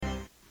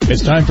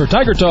It's time for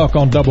Tiger Talk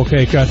on Double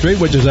K Country,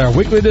 which is our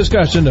weekly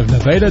discussion of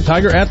Nevada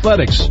Tiger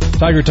athletics.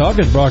 Tiger Talk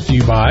is brought to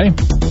you by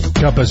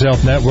Compass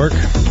Health Network,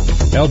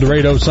 El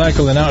Dorado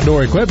Cycle and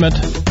Outdoor Equipment,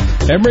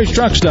 Emery's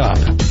Truck Stop,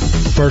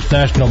 First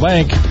National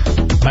Bank,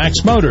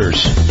 Max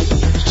Motors,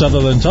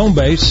 Sutherland's Home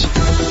Base,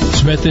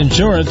 Smith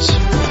Insurance,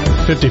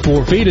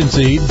 54 Feed and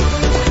Seed,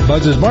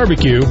 Buzz's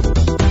Barbecue,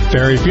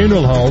 Ferry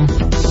Funeral Home,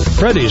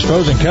 Freddy's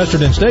Frozen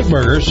Custard and Steak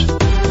Burgers,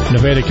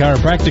 Nevada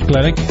Chiropractic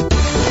Clinic,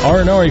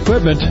 R&R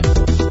Equipment,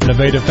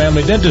 Nevada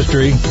Family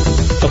Dentistry,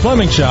 The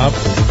Plumbing Shop,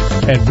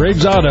 and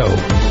Briggs Auto.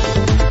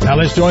 Now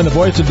let's join the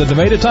voice of the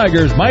Nevada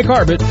Tigers, Mike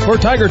Harbit, for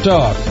Tiger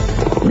Talk.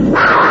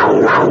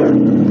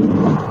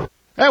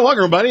 Hey, welcome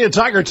everybody to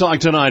Tiger Talk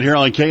tonight here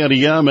on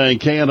KNEM and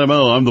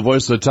KNMO. I'm the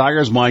voice of the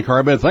Tigers, Mike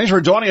Harbit. Thanks for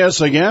joining us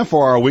again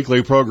for our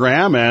weekly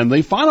program and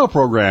the final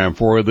program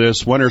for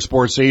this winter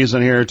sports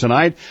season here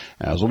tonight,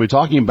 as we'll be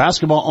talking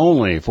basketball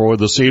only for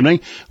this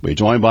evening. We'll be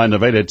joined by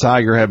Nevada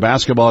Tiger head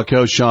basketball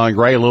coach Sean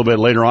Gray a little bit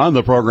later on in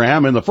the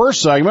program. In the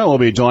first segment, we'll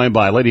be joined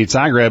by Lady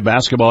Tiger head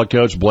basketball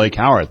coach Blake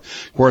Howarth.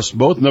 Of course,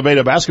 both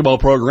Nevada basketball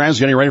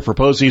programs getting ready for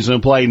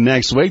postseason play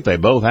next week. They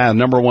both have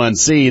number one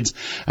seeds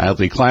at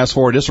the Class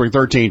 4 District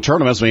 13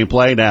 tournament being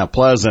played at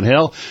Pleasant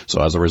Hill.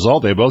 So as a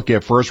result, they both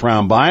get first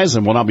round buys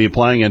and will not be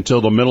playing until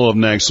the middle of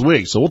next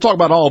week. So we'll talk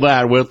about all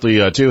that with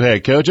the two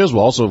head coaches.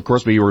 We'll also, of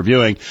course, be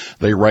reviewing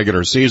the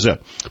regular season.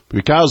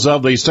 Because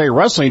of the state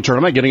wrestling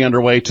tournament getting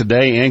underway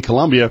today in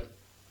Columbia,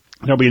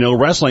 there'll be no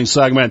wrestling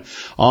segment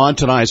on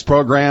tonight's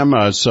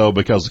program, so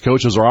because the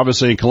coaches are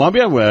obviously in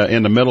Columbia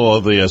in the middle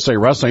of the state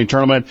wrestling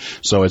tournament,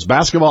 so it's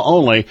basketball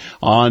only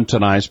on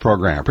tonight's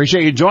program.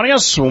 Appreciate you joining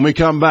us. When we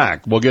come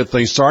back, we'll get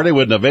things started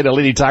with Nevada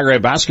Lady Tiger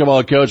head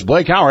basketball coach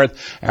Blake Howarth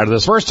after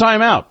this first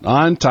time out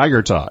on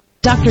Tiger Talk.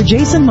 Dr.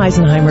 Jason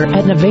Meisenheimer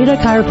at Nevada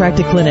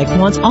Chiropractic Clinic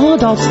wants all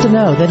adults to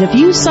know that if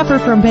you suffer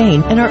from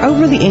pain and are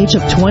over the age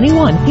of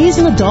 21, he's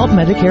an adult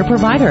Medicare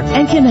provider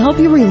and can help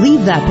you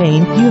relieve that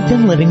pain you've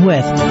been living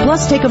with.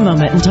 Plus, take a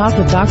moment and talk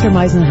with Dr.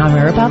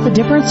 Meisenheimer about the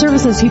different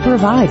services he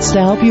provides to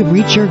help you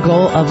reach your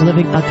goal of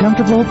living a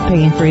comfortable,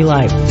 pain-free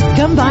life.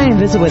 Come by and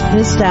visit with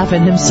his staff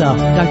and himself,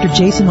 Dr.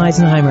 Jason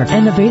Meisenheimer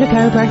at Nevada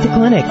Chiropractic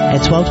Clinic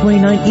at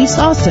 1229 East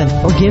Austin,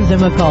 or give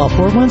them a call,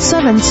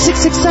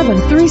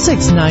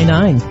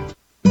 417-667-3699.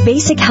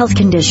 Basic health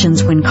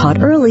conditions, when caught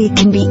early,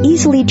 can be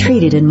easily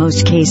treated in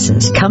most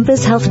cases.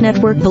 Compass Health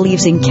Network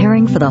believes in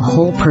caring for the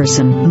whole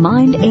person,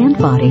 mind and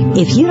body.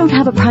 If you don't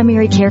have a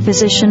primary care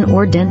physician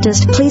or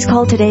dentist, please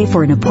call today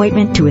for an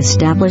appointment to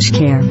establish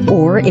care.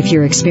 Or if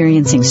you're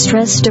experiencing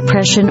stress,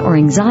 depression, or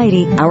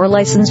anxiety, our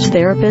licensed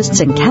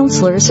therapists and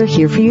counselors are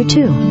here for you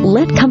too.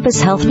 Let Compass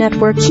Health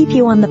Network keep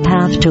you on the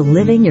path to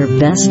living your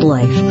best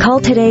life. Call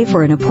today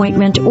for an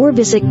appointment or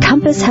visit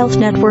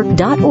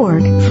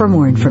compasshealthnetwork.org for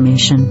more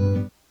information.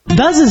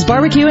 Buzz's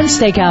Barbecue and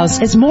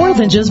Steakhouse is more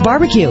than just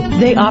barbecue.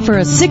 They offer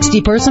a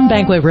 60-person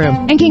banquet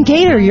room and can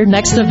cater your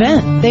next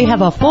event. They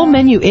have a full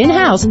menu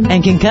in-house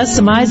and can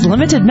customize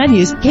limited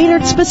menus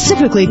catered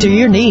specifically to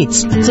your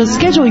needs. So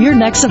schedule your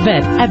next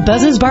event at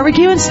Buzz's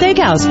Barbecue and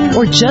Steakhouse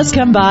or just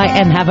come by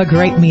and have a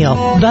great meal.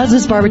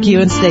 Buzz's Barbecue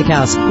and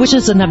Steakhouse, which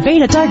is the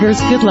Nevada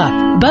Tigers' good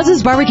luck.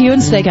 Buzz's Barbecue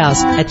and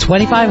Steakhouse at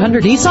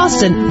 2500 East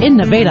Austin in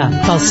Nevada.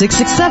 Call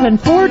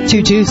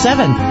 667-4227.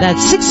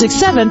 That's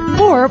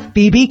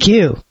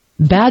 667-4BBQ.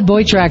 Bad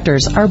Boy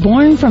tractors are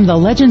born from the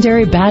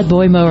legendary Bad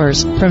Boy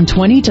mowers, from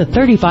 20 to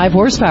 35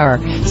 horsepower,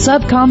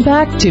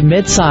 subcompact to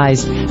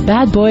mid-size.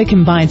 Bad Boy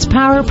combines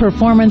power,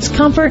 performance,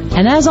 comfort,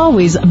 and as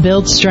always,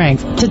 builds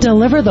strength to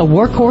deliver the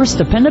workhorse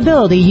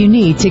dependability you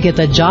need to get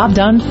the job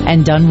done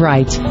and done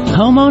right.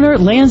 Homeowner,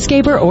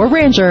 landscaper, or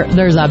rancher,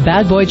 there's a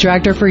Bad Boy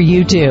tractor for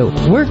you too.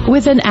 Work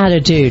with an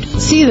attitude.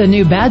 See the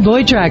new Bad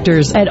Boy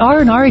tractors at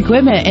R&R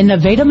Equipment in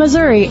Nevada,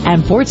 Missouri,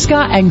 and Fort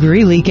Scott and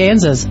Greeley,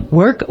 Kansas.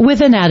 Work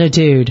with an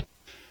attitude.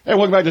 Hey,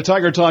 welcome back to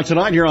Tiger Talk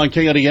tonight here on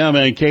KNEM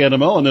and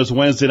KNMO on this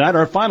Wednesday night,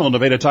 our final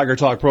Nevada Tiger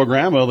Talk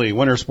program of the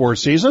winter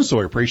sports season. So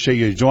we appreciate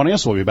you joining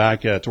us. We'll be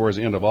back towards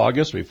the end of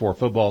August before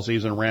football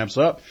season ramps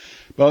up.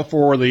 But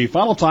for the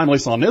final time, at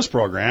least on this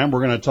program, we're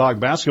going to talk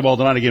basketball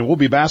tonight. Again, we'll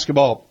be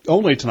basketball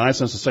only tonight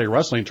since the state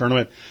wrestling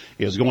tournament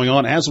is going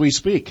on as we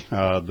speak.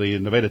 The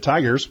Nevada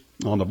Tigers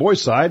on the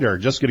boys' side are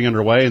just getting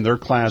underway in their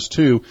Class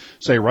 2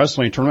 state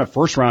wrestling tournament.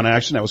 First round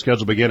action that was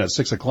scheduled to begin at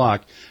 6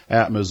 o'clock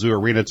at Mizzou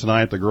Arena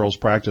tonight. The girls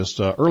practiced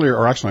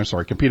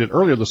competed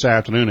earlier this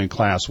afternoon in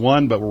Class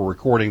 1, but we're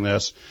recording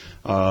this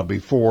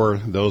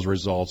before those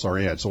results are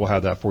in. So we'll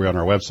have that for you on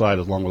our website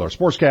along with our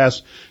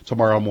sportscast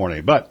tomorrow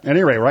morning. But at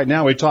any rate, right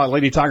now we talk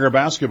Lady Tiger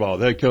basketball.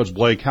 The head coach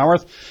Blake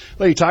Howarth.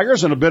 Lady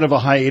Tigers in a bit of a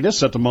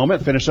hiatus at the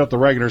moment. Finished up the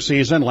regular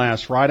season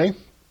last Friday.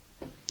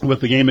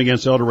 with the game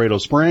against El Dorado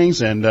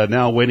Springs, and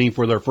now waiting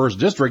for their first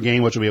district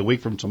game, which will be a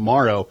week from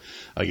tomorrow,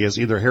 against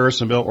either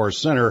Harrisonville or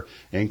Center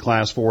in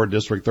Class 4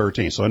 District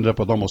 13. So ended up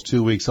with almost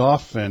 2 weeks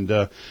off, and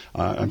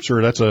I'm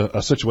sure that's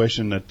a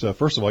situation that,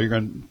 first of all, you're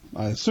going to,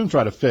 I assume,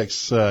 try to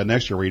fix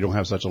next year where you don't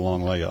have such a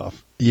long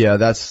layoff. Yeah,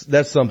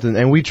 that's something,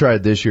 and we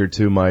tried this year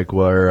too, Mike,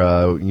 where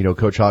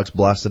Coach Hawks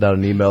blasted out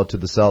an email to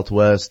the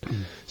Southwest,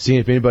 seeing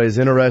if anybody's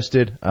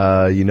interested.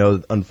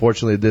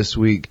 Unfortunately this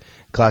week,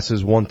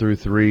 classes 1 through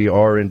 3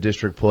 are in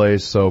district play,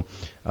 so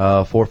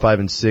 4, 5,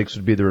 and 6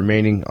 would be the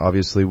remaining.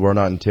 Obviously, we're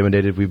not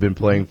intimidated. We've been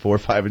playing 4,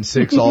 5, and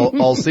 6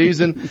 all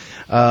season.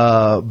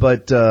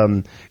 But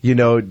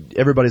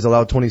everybody's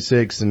allowed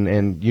 26, and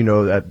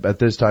at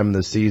this time in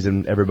the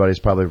season, everybody's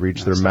probably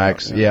reached their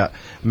max. Yeah,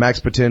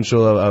 max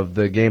potential of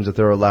the games that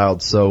they're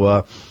allowed.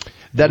 So.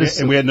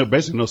 And we had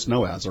basically no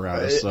snowouts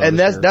around us. And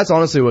that's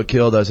honestly what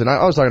killed us. And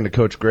I was talking to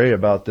Coach Gray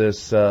about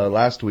this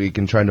last week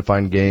and trying to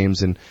find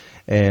games, and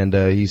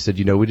he said,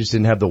 we just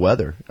didn't have the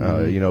weather.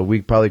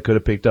 We probably could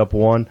have picked up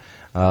one,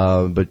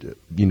 but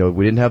we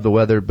didn't have the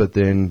weather. But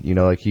then,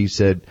 like he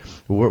said,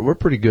 we're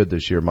pretty good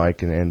this year,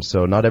 Mike, and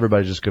so not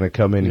everybody's just going to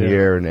come in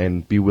here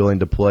and be willing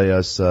to play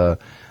us.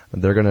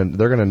 They're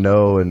gonna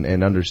know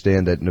and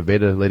understand that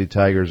Nevada Lady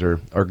Tigers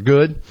are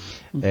good.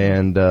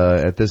 And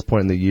at this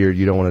point in the year,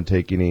 you don't want to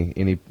take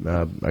any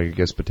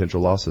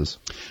potential losses.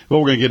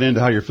 Well, we're going to get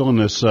into how you're feeling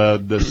this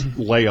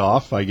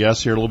layoff, I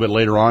guess, here a little bit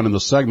later on in the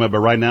segment. But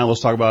right now,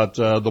 let's talk about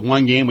the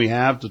one game we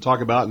have to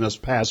talk about in this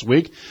past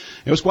week.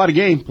 It was quite a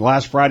game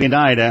last Friday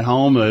night at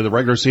home, the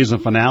regular season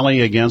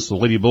finale against the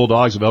Lady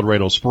Bulldogs of El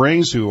Dorado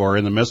Springs, who are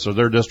in the midst of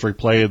their district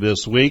play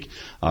this week.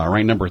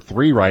 Ranked number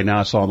 3 right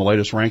now, I saw in the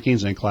latest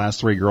rankings in Class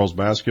 3 girls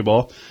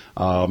basketball.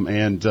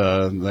 And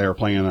they are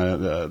playing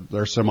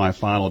their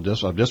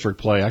semifinal of district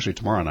play actually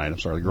tomorrow night. I'm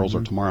sorry, the girls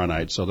are tomorrow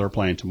night, so they're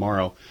playing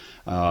tomorrow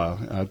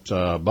at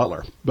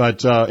Butler.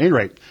 But at any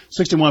rate,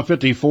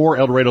 61-54,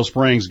 El Dorado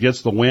Springs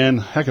gets the win.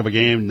 Heck of a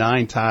game,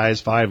 9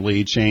 ties, 5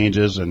 lead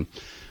changes, and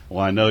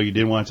well, I know you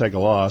didn't want to take a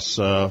loss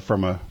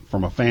from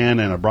a fan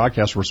and a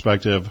broadcast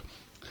perspective.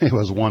 It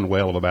was one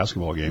whale of a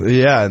basketball game.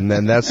 Yeah, and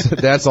then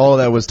that's all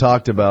that was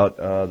talked about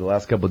the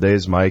last couple of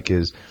days, Mike,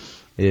 is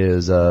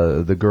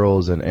the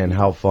girls and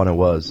how fun it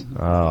was.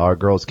 Our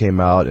girls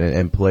came out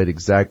and played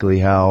exactly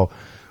how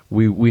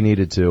we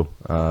needed to.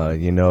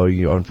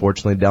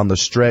 Unfortunately down the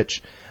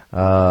stretch,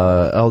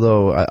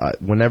 although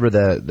whenever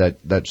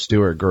that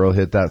Stewart girl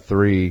hit that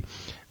 3,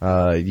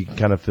 you can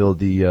kind of feel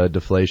the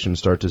deflation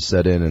start to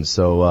set in, and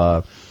so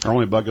our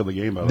only bucket of the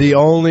game. The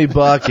only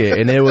bucket,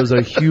 and it was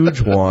a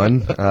huge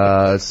one.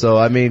 So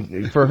I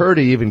mean, for her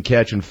to even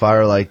catch and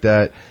fire like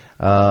that,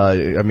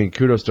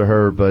 kudos to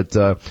her, but,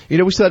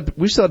 we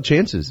still had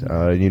chances.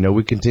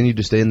 We continued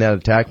to stay in that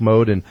attack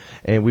mode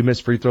and we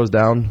missed free throws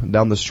down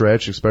the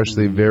stretch,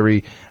 especially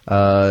very,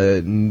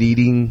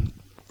 needing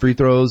free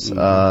throws.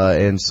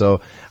 And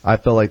so I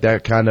felt like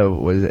that kind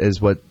of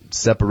is what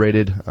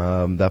separated,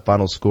 that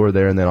final score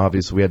there. And then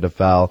obviously we had to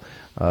foul,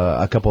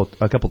 a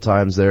couple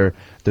times there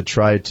to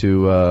try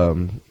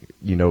to,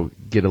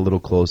 get a little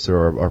closer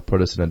or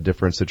put us in a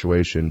different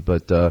situation.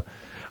 But,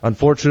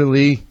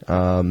 unfortunately,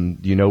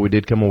 we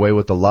did come away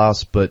with the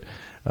loss, but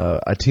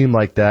a team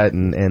like that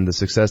and the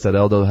success that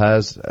Eldo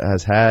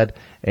has had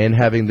and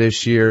having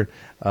this year,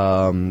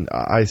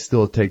 I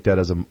still take that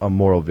as a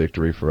moral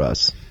victory for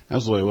us.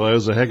 Absolutely. Well, it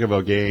was a heck of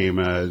a game.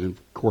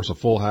 Of course, a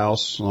full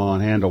house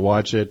on hand to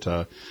watch it.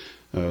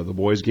 The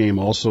boys' game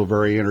also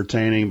very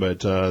entertaining, but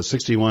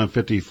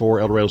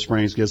 61-54, El Dorado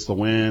Springs gets the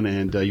win,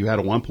 and you had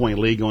a 1-point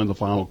lead going into the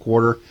final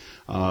quarter.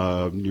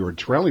 You were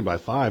trailing by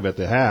 5 at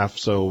the half,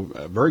 so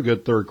a very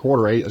good third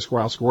quarter.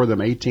 Outscored them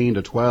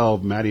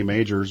 18-12. Maddie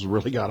Majors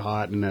really got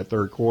hot in that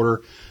third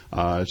quarter.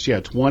 She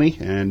had 20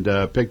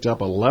 and picked up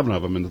 11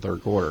 of them in the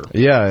third quarter.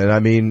 Yeah, and I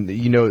mean,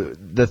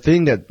 the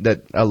thing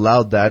that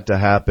allowed that to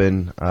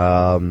happen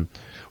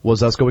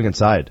was us going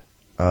inside.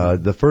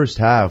 The first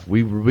half,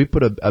 we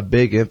put a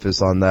big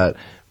emphasis on that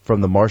from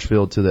the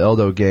Marshfield to the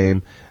Eldo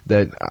game,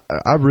 that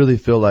I really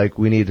feel like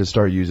we need to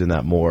start using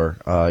that more.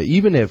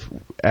 Even if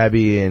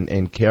Abby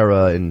and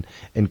Kara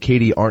and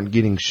Katie aren't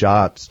getting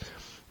shots,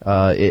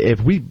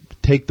 if we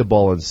take the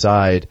ball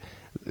inside,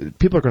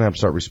 people are going to have to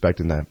start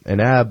respecting that.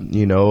 And Ab,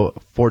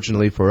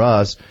 fortunately for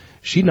us,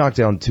 she knocked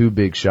down 2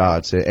 big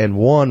shots, and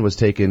one was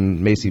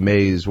taking Macy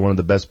Mays, one of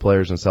the best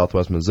players in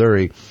Southwest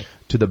Missouri,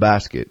 to the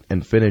basket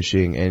and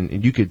finishing.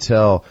 And you could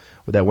tell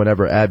that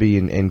whenever Abby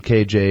and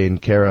KJ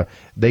and Kara,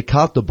 they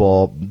caught the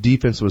ball,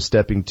 defense was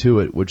stepping to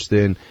it, which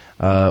then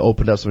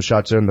opened up some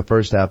shots there in the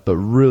first half, but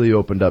really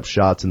opened up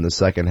shots in the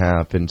second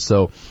half. And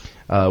so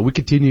we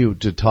continue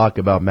to talk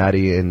about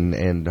Maddie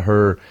and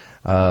her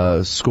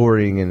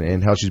scoring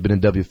and how she's been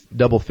in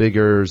double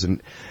figures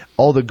and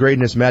all the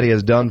greatness Maddie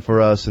has done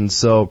for us. And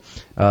so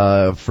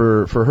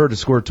for her to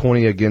score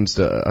 20 against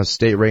a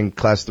state-ranked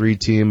Class 3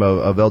 team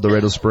of El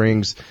Dorado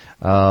Springs,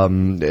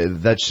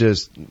 that's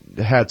just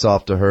hats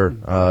off to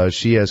her.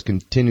 She has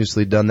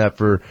continuously done that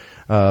for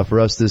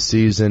us this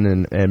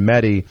season, and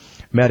Maddie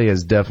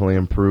has definitely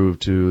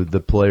improved to the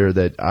player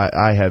that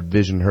I have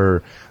visioned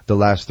her the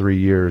last 3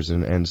 years.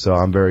 And so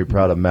I'm very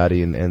proud of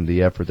Maddie and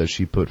the effort that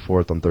she put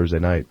forth on Thursday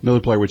night. Another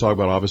player we talk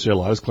about obviously a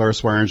lot is Clara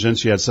Swearingen.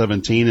 She had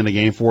 17 in the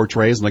game, 4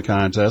 trays in the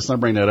contest. And I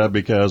bring that up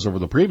because over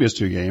the previous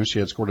 2 games, she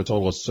had scored a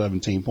total of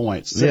 17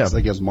 points, 6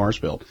 against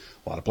Marshfield.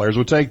 A lot of players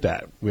would take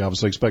that. We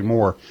obviously expect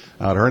more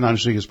out of her, and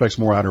she expects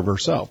more out of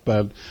herself.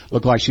 But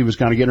looked like she was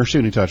kind of getting her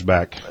shooting touch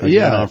back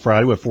on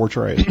Friday with 4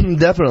 trays.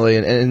 Definitely,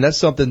 and that's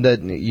something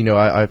that, you know,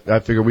 I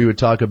figured we would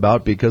talk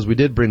about because we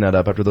did bring that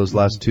up after those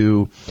last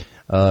 2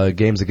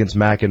 games against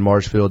Mac and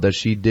Marshfield, that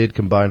she did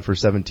combine for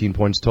 17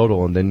 points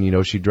total, and then, you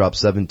know, she dropped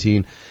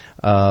 17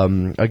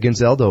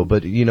 against Eldo.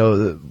 But, you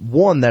know,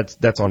 one,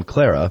 that's on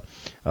Clara.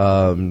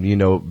 You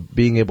know,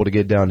 being able to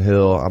get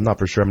downhill. I'm not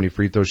for sure how many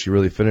free throws she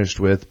really finished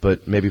with,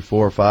 but maybe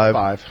 4 or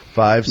 5.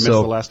 5. Missed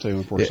so the last 2,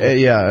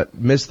 unfortunately. Yeah,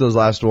 missed those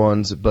last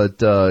ones.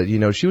 But, you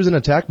know, she was in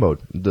attack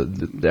mode.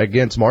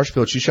 Against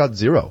Marshfield, she shot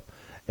 0.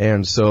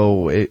 And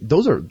so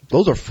those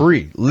are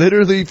free,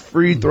 literally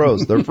free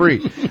throws. They're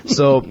free.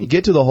 So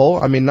get to the hole.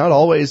 I mean, not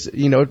always,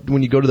 you know,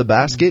 when you go to the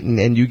basket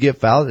and you get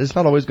fouled, it's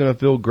not always going to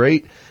feel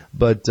great.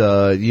 But,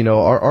 you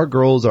know, our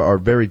girls are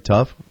very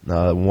tough.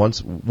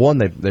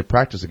 They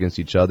practice against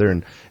each other.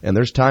 And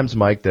there's times,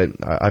 Mike, that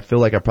I feel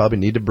like I probably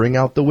need to bring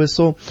out the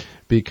whistle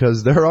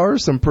because there are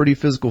some pretty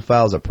physical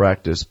fouls at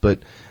practice. But,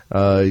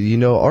 you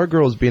know, our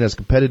girls being as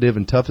competitive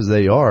and tough as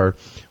they are,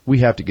 we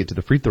have to get to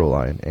the free throw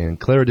line. And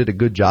Clara did a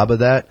good job of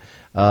that.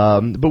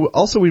 But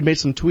also we made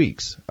some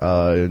tweaks.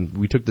 And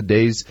we took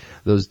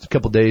those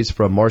couple days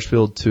from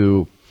Marshfield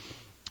to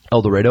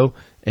El Dorado,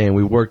 and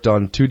we worked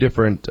on 2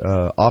 different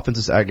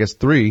offenses, I guess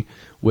 3,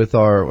 with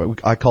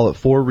I call it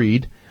 4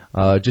 read,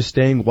 just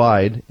staying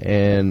wide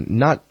and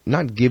not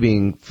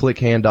giving flick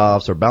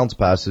handoffs or bounce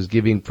passes,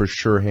 giving for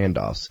sure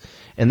handoffs.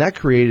 And that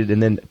created,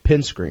 and then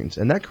pin screens,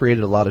 and that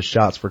created a lot of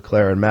shots for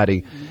Clara and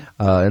Maddie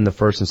in the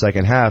first and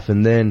second half.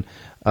 And then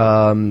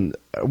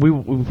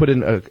we put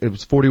in it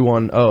was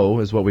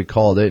 41-0 is what we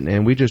called it,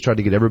 and we just tried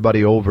to get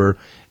everybody over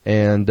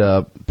and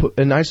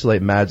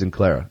isolate Mads and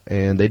Clara,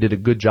 and they did a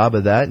good job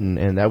of that,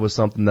 and that was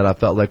something that I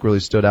felt like really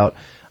stood out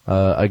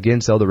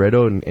against El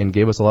Dorado and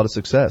gave us a lot of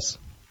success.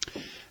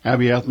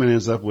 Abby Ethman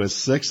ends up with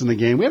 6 in the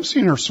game. We haven't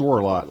seen her score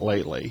a lot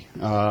lately,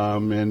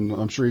 and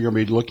I'm sure you're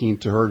going to be looking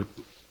to her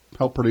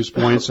help produce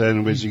points,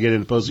 and as you get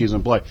into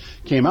postseason play,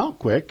 came out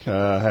quick,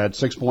 had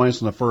 6 points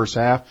in the first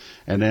half,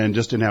 and then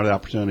just didn't have the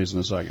opportunities in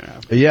the second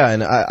half. Yeah,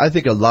 and I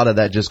think a lot of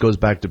that just goes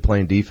back to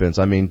playing defense.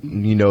 I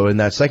mean, you know, in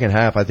that second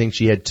half, I think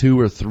she had 2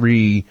 or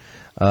 3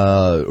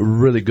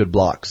 really good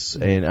blocks,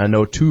 and I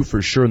know 2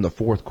 for sure in the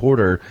fourth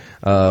quarter,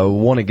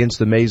 one against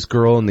the Mays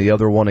girl and the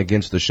other one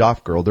against the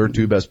Schaff girl. They're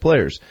 2 best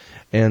players.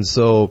 And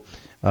so,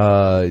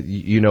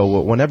 you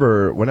know,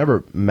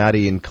 whenever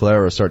Maddie and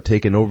Clara start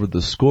taking over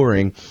the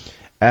scoring,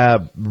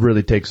 Ab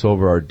really takes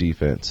over our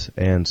defense.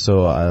 And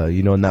so,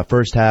 you know, in that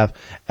first half,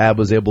 Ab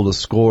was able to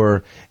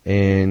score,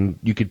 and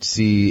you could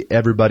see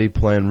everybody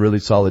playing really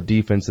solid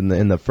defense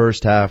in the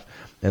first half.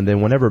 And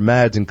then whenever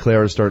Mads and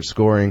Clara start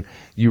scoring,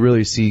 you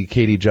really see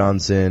Katie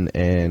Johnson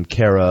and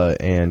Kara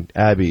and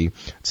Abby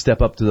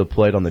step up to the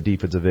plate on the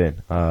defensive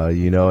end.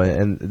 You know,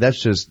 and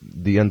that's just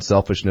the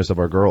unselfishness of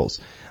our girls.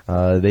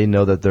 They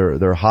know that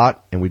they're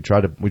hot, and we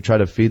try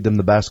to feed them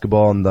the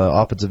basketball on the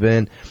offensive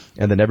end,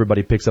 and then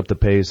everybody picks up the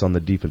pace on the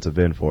defensive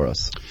end for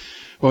us.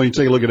 Well, you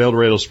take a look at El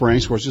Dorado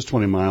Springs, of course, just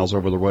 20 miles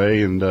over the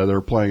way, and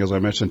they're playing, as I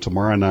mentioned,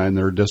 tomorrow night in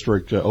their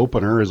district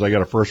opener as they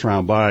got a first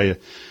round bye.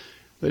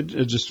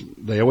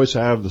 They always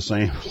have the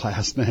same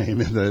last name,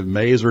 the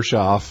Mays or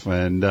Schaff,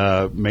 and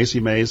Macy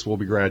Mays will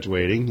be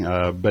graduating.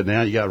 But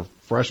now you got a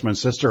freshman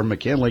sister,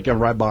 McKinley, coming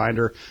right behind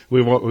her.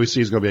 We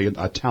see is going to be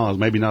a talent,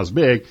 maybe not as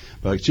big,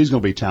 but she's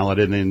going to be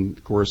talented. And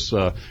of course,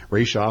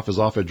 Ray Schaff is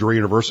off at Drury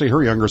University.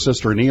 Her younger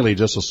sister, Neely,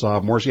 just a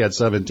sophomore. She had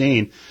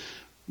 17.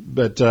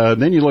 But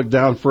then you look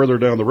further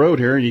down the road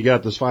here, and you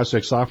got this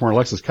 5'6" sophomore,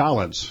 Alexis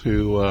Collins,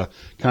 who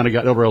kind of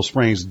got El Dorado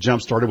Springs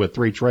jump-started with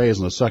 3 trays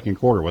in the second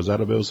quarter. Was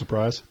that a bit of a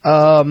surprise?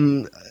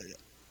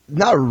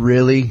 Not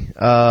really.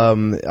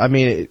 I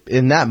mean,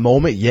 in that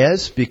moment,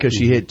 yes, because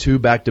she hit 2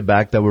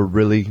 back-to-back that were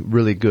really,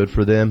 really good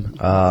for them.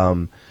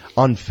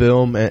 On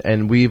film,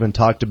 and we even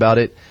talked about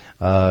it,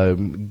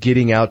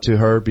 getting out to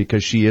her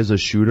because she is a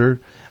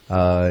shooter.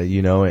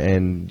 You know,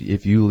 and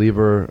if you leave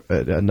her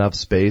enough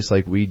space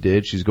like we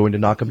did, she's going to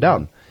knock them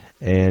down.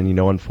 And, you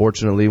know,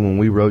 unfortunately, when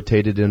we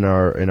rotated in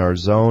our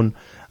zone,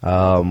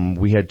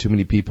 we had too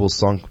many people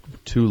sunk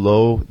too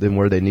low than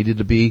where they needed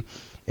to be,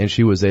 and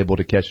she was able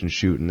to catch and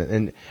shoot.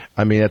 And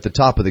I mean, at the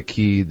top of the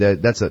key,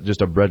 that's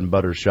just a bread and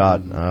butter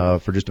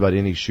shot, for just about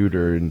any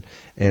shooter.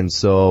 And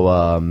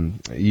so,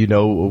 you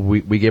know,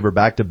 we gave her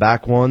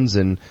back-to-back ones,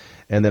 and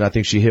then I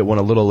think she hit one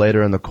a little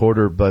later in the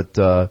quarter,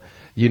 but,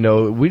 you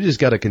know, we just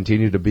got to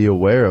continue to be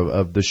aware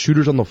of the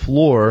shooters on the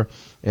floor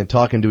and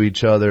talking to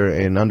each other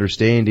and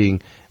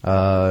understanding,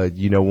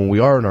 you know, when we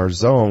are in our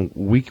zone,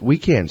 we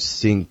can't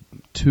sink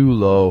too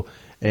low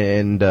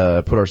and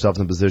put ourselves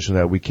in a position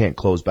that we can't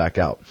close back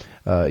out.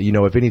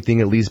 If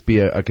anything, at least be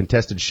a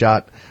contested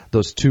shot.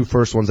 Those 2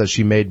 first ones that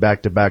she made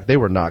back to back, they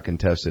were not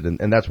contested,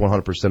 and that's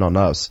 100% on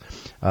us.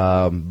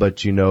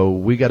 But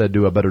we got to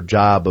do a better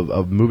job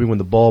of moving when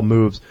the ball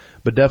moves,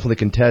 but definitely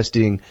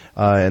contesting,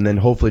 and then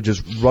hopefully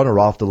just run her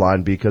off the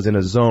line, because in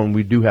a zone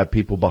we do have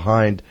people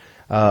behind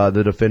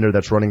the defender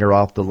that's running her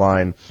off the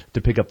line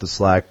to pick up the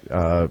slack,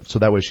 so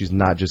that way she's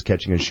not just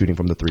catching and shooting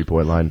from the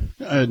 3-point line.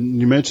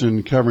 You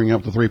mentioned covering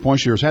up the 3-point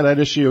shooters. Had that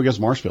issue against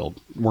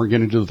Marshfield. We're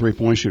getting to the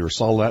 3-point shooters.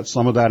 Saw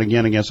some of that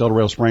again against El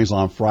Dorado Springs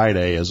on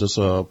Friday. Is this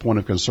a point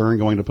of concern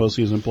going to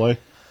postseason play?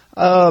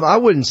 I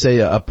wouldn't say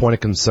a point of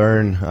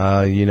concern.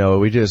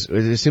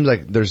 It seems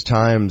like there's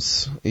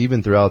times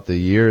even throughout the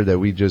year that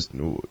we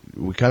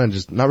kind of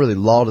just not really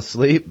lull to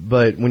sleep,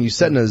 but when you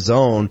set in a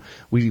zone,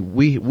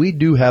 we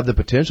do have the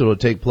potential to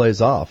take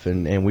plays off,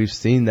 and we've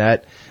seen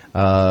that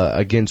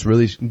against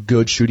really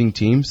good shooting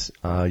teams.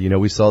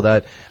 We saw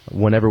that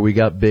whenever we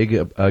got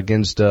big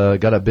against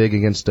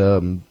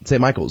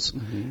St. Michael's.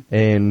 Mm-hmm.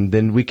 And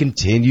then we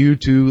continue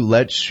to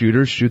let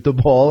shooters shoot the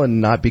ball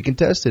and not be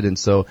contested. And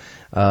so,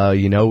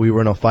 we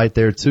were in a fight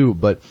there too,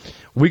 but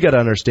we got to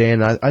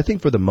understand, I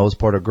think for the most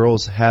part, our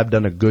girls have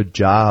done a good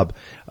job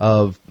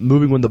of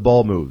moving when the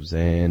ball moves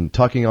and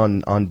tucking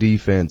on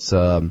defense,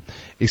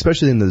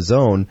 especially in the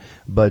zone.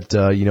 But,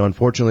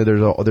 unfortunately,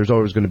 there's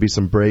always going to be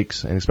some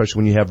breaks, and especially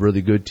when you have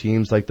really good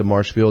teams like the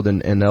Marshfield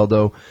and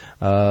Eldo,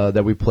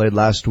 that we played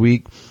last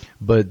week.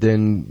 But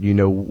then,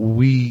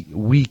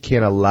 we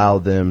can't allow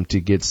them to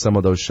get some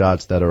of those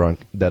shots that are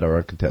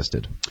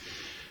uncontested.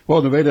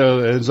 Well,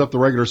 Nevada ends up the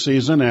regular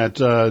season at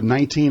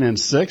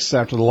 19-6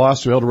 after the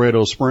loss to El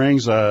Dorado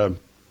Springs. I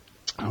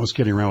was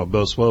kidding around with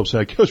Bo Swopes,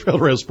 head coach of El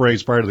Dorado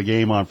Springs, prior to the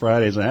game on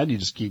Friday. I said, how do you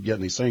just keep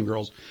getting these same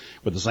girls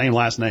with the same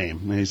last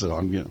name? And he said,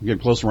 I'm getting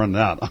close to running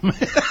out.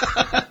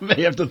 I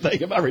may have to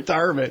think about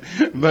retirement.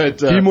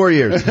 But a few more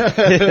years.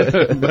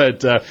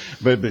 but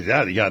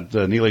yeah, you got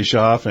Neely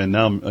Schaff, and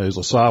now who's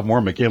a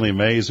sophomore, McKinley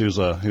Mays, who's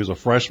a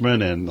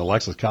freshman, and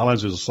Alexis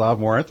Collins, who's a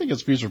sophomore. I think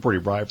his future's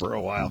pretty bright for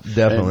a while.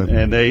 Definitely.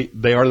 And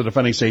they are the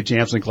defending state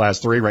champs in Class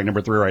 3, ranked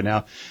number 3 right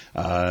now.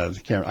 I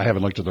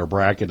haven't looked at their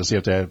bracket to see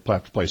if they have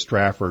to play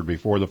Stratford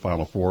before the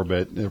Final Four,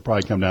 but it'll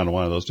probably come down to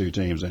one of those 2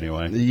 teams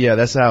anyway. Yeah,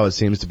 that's how it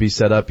seems to be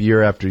set up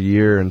year after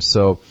year, and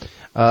so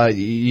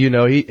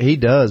he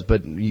does,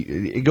 but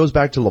it goes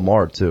back to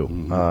Lamar too.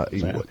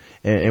 Mm-hmm.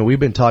 And we've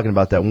been talking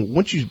about that.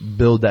 Once you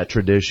build that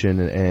tradition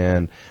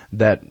and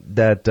that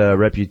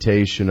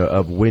reputation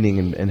of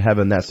winning and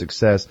having that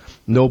success,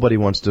 nobody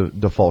wants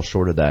to fall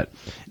short of that.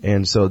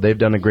 And so they've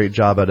done a great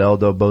job at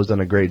Eldo. Bo's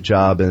done a great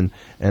job, and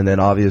then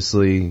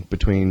obviously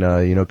between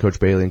Coach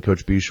Bailey and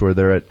Coach Beshore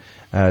there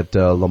at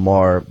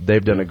Lamar,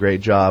 they've done a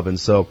great job. And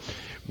so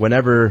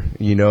whenever,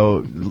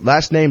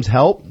 last names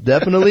help,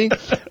 definitely,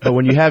 but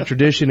when you have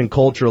tradition and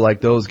culture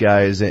like those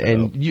guys,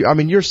 and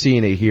you're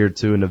seeing it here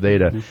too in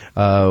Nevada,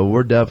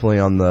 we're definitely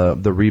on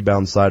the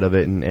rebound side of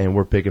it, and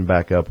we're picking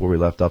back up where we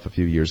left off a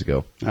few years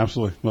ago.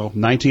 Absolutely. Well,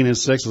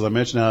 19-6, as I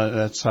mentioned,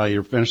 that's how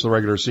you finish the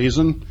regular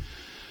season.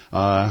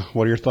 What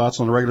are your thoughts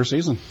on the regular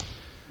season?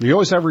 You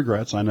always have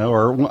regrets, I know.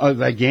 Or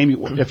that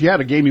game, if you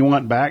had a game you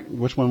want back,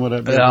 which one would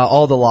it be?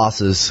 All the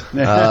losses.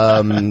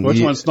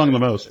 Which one stung the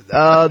most?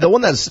 The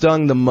one that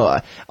stung the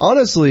most,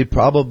 honestly,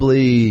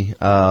 probably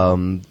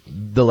the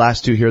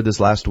last 2 here this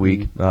last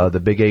week. The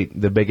Big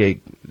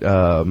Eight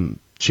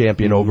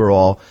champion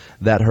overall.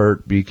 That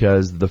hurt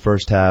because the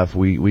first half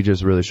we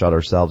just really shot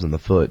ourselves in the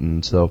foot,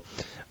 and so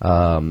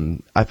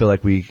I feel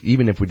like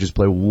even if we just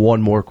play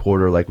one more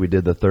quarter like we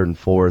did the third and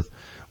fourth,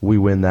 we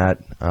win that.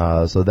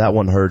 So that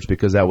one hurts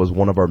because that was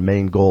one of our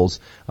main goals.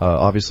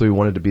 Obviously we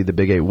wanted to be the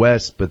Big 8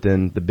 West, but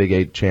then the Big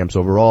 8 champs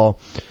overall.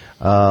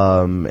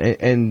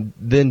 And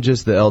then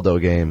just the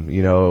Eldo game,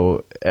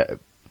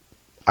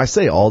 I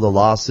say all the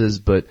losses,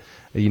 but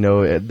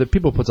the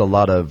people puts a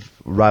lot of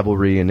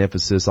rivalry and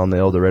emphasis on the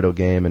El Dorado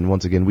game. And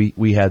once again,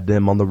 we had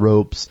them on the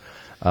ropes.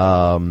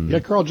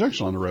 Carl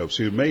Junction on the ropes,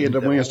 who may end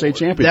up winning a state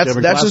championship.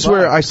 That's just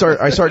where I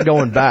start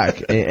going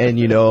back,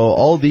 and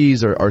all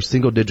these are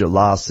single digit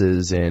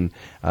losses, and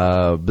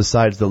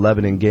besides the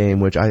Lebanon game,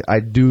 which I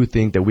do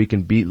think that we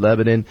can beat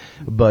Lebanon,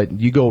 but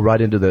you go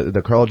right into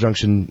the Carl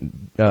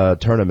Junction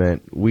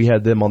tournament. We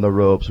had them on the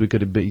ropes. We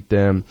could have beat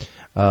them.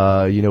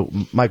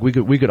 Mike, we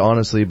could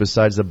honestly,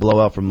 besides the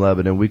blowout from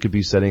Lebanon, we could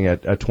be sitting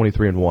at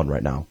 23-1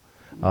 right now.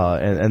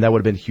 And that would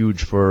have been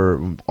huge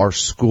for our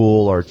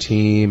school, our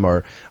team,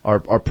 our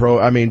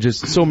pro,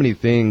 just so many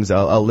things,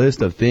 a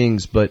list of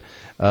things, but,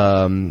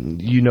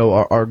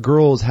 our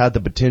girls had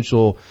the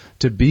potential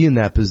to be in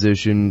that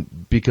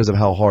position because of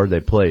how hard they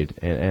played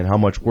and how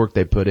much work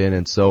they put in.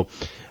 And so,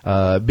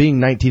 being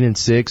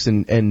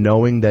 19-6 and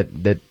knowing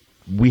that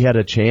we had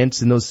a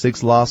chance in those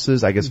 6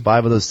 losses, I guess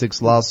 5 of those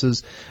 6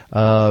 losses,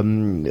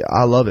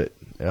 I love it.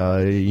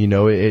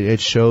 It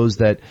shows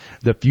that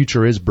the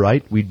future is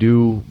bright. We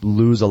do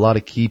lose a lot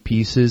of key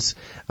pieces.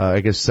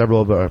 I guess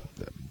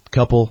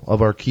couple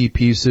of our key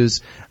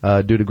pieces,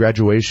 due to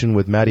graduation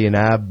with Maddie and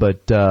Ab,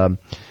 but,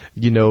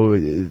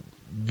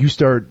 you you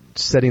start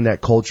setting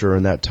that culture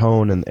and that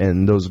tone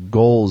and those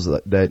goals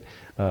that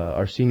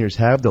our seniors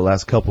have the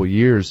last couple of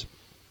years.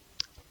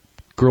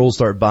 Girls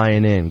start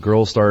buying in.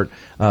 Girls start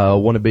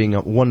wanting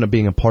to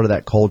being a part of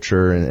that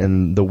culture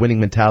and the winning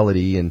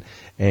mentality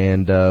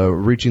and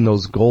reaching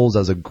those goals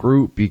as a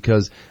group,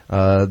 because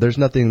there's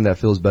nothing that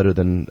feels better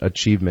than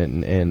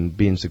achievement and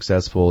being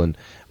successful. And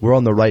we're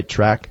on the right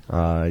track,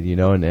 and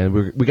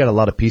we got a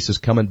lot of pieces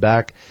coming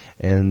back.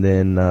 And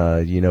then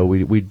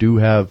we do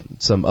have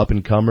some up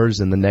and comers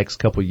in the next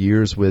couple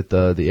years with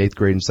the 8th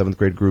grade and 7th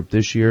grade group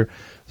this year.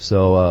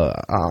 So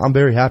I'm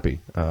very happy.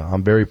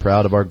 I'm very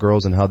proud of our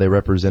girls and how they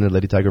represented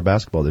Lady Tiger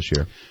basketball this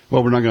year.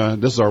 Well,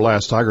 this is our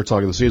last Tiger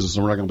Talk of the season,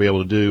 so we're not going to be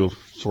able to do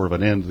sort of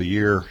an end of the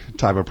year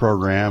type of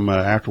program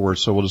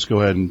afterwards. So we'll just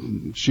go ahead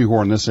and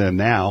shoehorn this in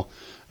now,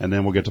 and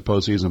then we'll get to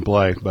postseason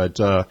play. But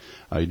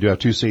you do have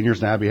two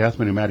seniors, Abby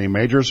Hethman and Maddie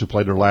Majors, who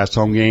played their last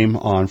home game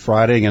on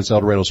Friday against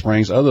El Dorado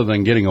Springs. Other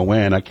than getting a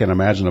win, I can't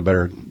imagine a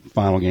better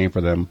final game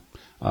for them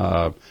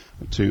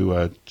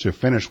to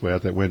finish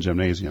with at Wynn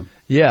Gymnasium.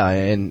 Yeah,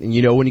 and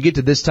when you get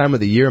to this time of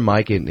the year,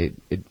 Mike, it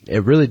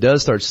really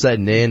does start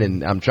setting in,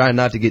 and I'm trying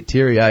not to get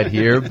teary-eyed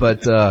here,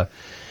 but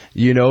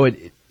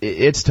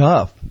it's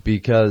tough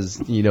because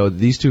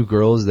these two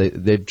girls,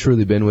 they've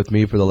truly been with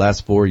me for the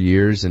last 4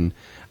 years, and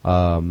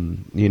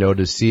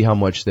to see how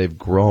much they've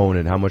grown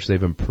and how much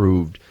they've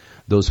improved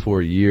those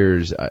 4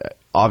 years.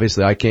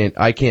 Obviously, I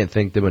can't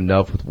thank them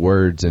enough with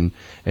words,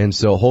 and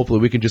so hopefully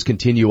we can just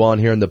continue on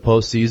here in the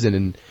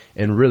postseason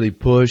and really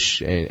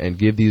push and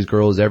give these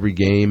girls every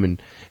game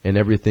and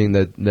everything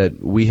that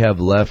we have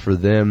left for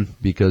them,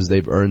 because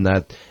they've earned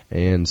that.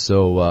 And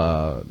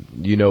so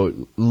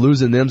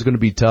losing them is going to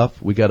be tough.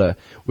 We got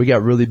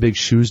really big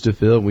shoes to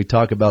fill, and we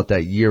talk about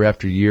that year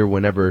after year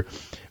whenever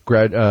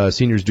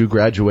seniors do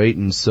graduate,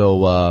 and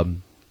so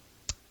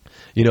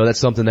that's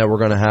something that we're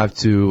going to have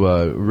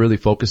to really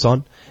focus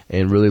on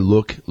and really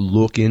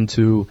look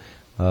into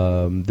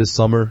this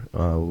summer.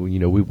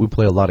 We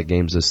play a lot of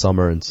games this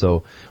summer, and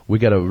so we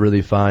got to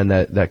really find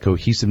that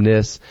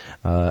cohesiveness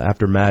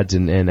after Mads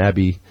and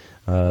Abby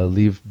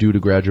leave due to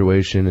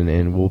graduation,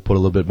 and we'll put a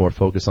little bit more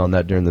focus on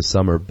that during the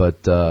summer.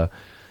 But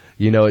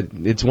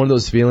it's one of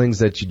those feelings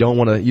that you don't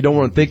want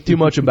to think too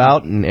much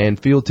about and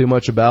feel too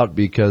much about,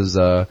 because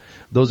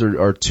those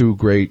are two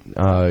great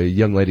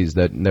young ladies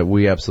that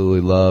we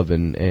absolutely love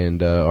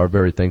and are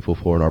very thankful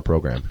for in our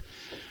program.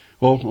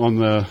 Well,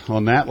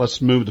 on that,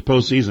 let's move to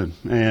postseason,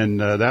 and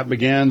that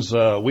begins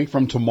a week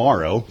from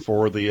tomorrow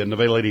for the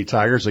Nevada Lady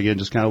Tigers. Again,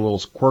 just kind of a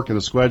little quirk in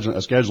the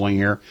scheduling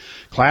here.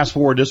 Class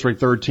 4 District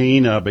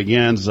 13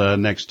 begins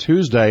next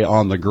Tuesday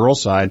on the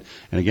girls' side,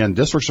 and again,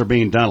 districts are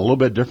being done a little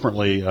bit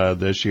differently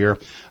this year,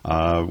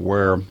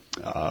 where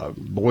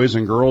boys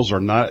and girls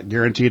are not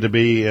guaranteed to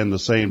be in the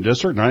same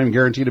district, not even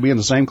guaranteed to be in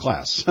the same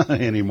class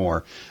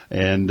anymore.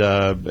 And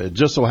it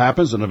just so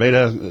happens that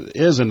Nevada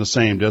is in the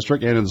same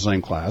district and in the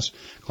same class.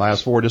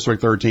 Class 4,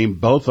 District 13,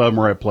 both of them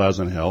are at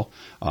Pleasant Hill,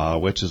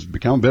 which has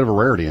become a bit of a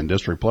rarity in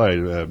district play.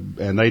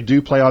 And they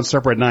do play on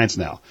separate nights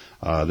now.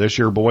 This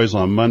year, boys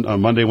on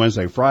Monday,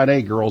 Wednesday,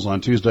 Friday, girls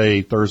on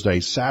Tuesday,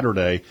 Thursday,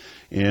 Saturday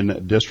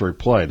in district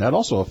play. That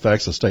also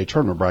affects the state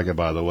tournament bracket,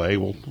 by the way.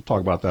 We'll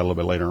talk about that a little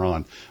bit later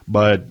on.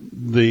 But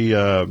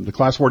the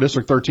Class 4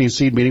 District 13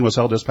 seed meeting was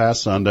held this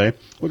past Sunday.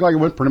 Looked like it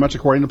went pretty much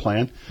according to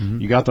plan.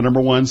 Mm-hmm. You got the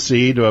number 1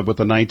 seed with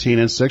the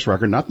 19-6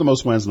 record, not the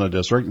most wins in the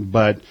district,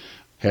 but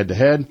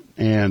head-to-head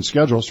and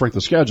strength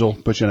of schedule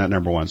puts you in that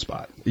number 1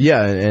 spot.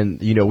 Yeah,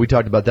 and we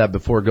talked about that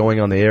before going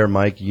on the air,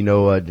 Mike.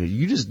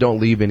 You just don't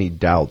leave any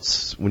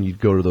doubts when you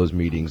go to those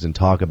meetings and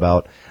talk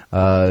about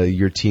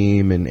your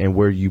team and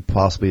where you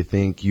possibly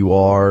think you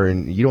are,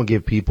 and you don't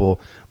give people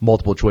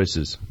multiple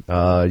choices.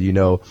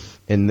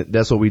 And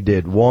that's what we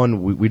did.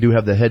 One, we do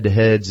have the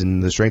head-to-heads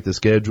and the strength of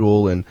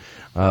schedule, and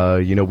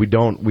we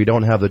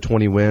don't have the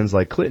 20 wins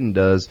like Clinton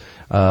does,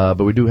 but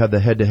we do have the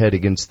head-to-head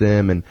against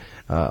them,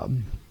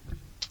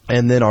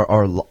 and then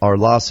our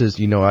losses,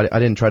 I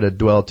didn't try to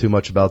dwell too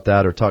much about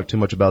that or talk too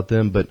much about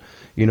them, but,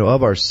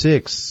 of our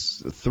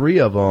 6, 3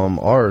 of them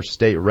are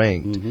state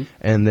ranked. Mm-hmm.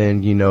 And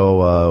then,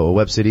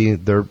 Webb City,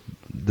 they're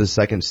the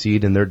 2nd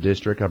seed in their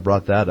district. I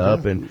brought that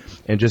up and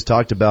just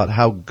talked about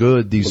how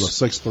good these. With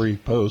a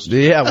 6'3" post.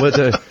 Yeah,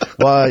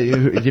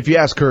 if you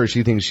ask her,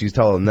 she thinks she's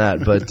taller than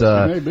that. But,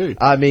 maybe.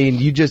 I mean,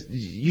 you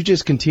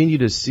just continue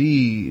to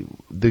see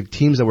the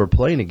teams that we're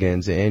playing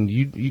against, and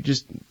you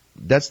just,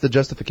 that's the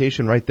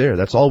justification right there.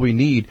 That's all we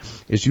need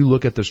is you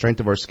look at the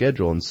strength of our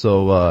schedule. And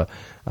so,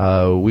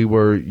 we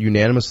were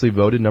unanimously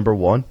voted number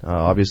 1.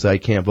 Obviously I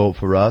can't vote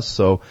for us.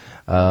 So,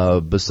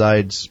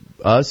 besides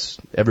us,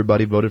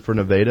 everybody voted for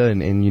Nevada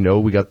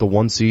and we got the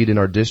 1 seed in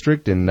our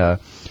district. And,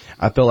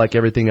 I felt like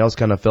everything else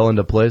kind of fell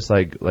into place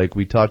like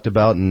we talked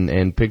about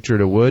and pictured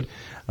it would.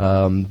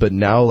 But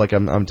now, like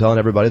I'm telling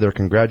everybody, they're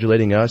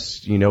congratulating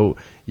us.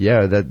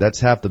 That's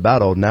half the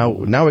battle. Now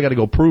we got to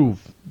go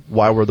prove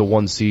why we're the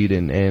 1 seed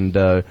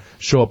and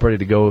show up ready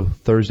to go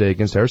Thursday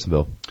against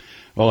Harrisonville.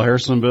 Well,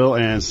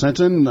 Harrisonville and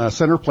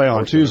Center play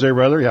on Tuesday,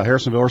 rather. Yeah,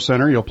 Harrisonville or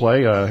Center, you'll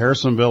play.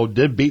 Harrisonville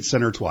did beat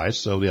Center twice,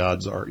 so the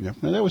odds are,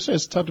 they always say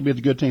it's tough to beat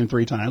a good team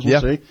 3 times. We'll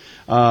see.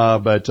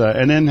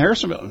 And then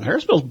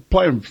Harrisonville's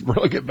playing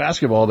really good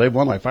basketball. They've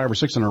won like 5 or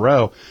 6 in a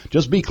row.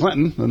 Just beat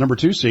Clinton, the number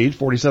 2 seed,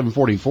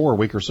 47-44 a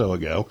week or so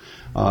ago.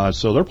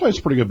 So they're playing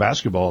some pretty good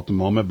basketball at the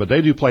moment, but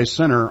they do play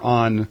Center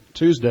on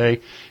Tuesday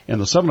in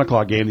the 7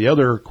 o'clock game. The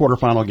other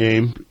quarterfinal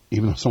game,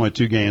 even though it's only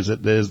 2 games,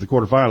 it is the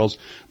quarterfinals.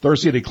 Third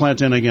seeded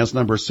Clinton against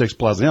number 6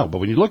 Pleasant Hill. But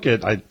when you look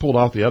at, I pulled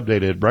off the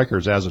updated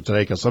records as of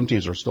today because some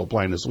teams are still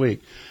playing this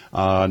week.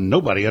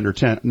 Nobody under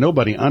 10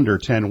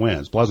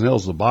 wins. Pleasant Hill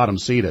is the bottom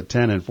seed at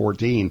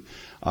 10-14.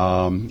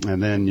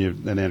 And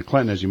then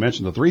Clinton, as you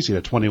mentioned, the 3 seed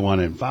at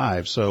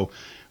 21-5. So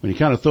when you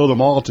kind of throw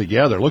them all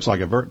together, it looks like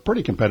a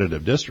pretty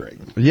competitive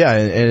district. Yeah,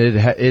 and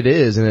it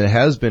is, and it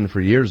has been for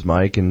years,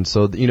 Mike. And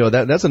so,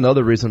 that's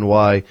another reason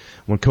why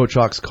when Coach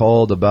Hawks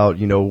called about,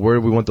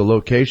 where we want the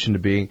location to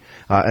be,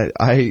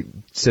 I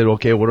said,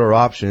 okay, what are our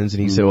options?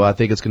 And he said, well, I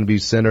think it's going to be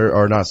Center,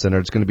 or not Center,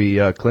 it's going to be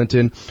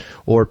Clinton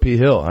or P.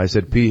 Hill. I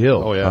said P.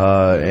 Hill. Oh,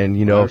 yeah.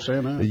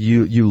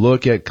 You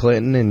look at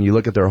Clinton and you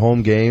look at their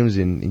home games,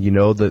 and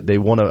that they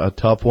won a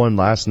tough one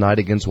last night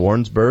against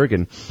Warrensburg,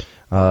 and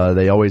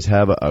they always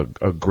have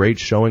a great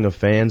showing of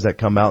fans that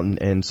come out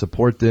and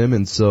support them.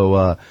 And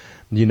so,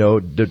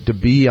 to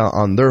be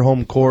on their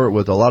home court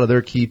with a lot of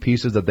their key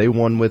pieces that they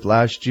won with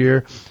last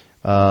year,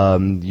 I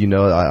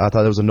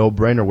thought it was a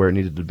no-brainer where it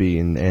needed to be.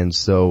 And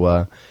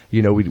so,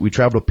 we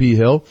traveled to P.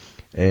 Hill,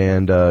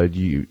 and,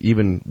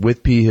 even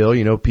with P.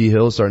 Hill, P.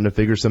 Hill is starting to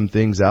figure some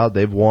things out.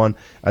 They've won,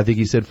 I think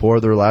he said 4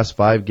 of their last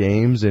 5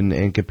 games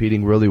and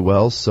competing really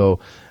well.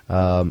 So,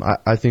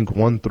 I think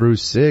 1 through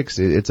 6,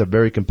 it's a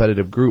very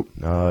competitive group.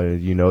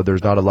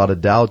 There's not a lot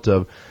of doubt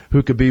of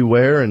who could be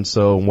where. And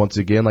so once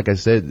again, like I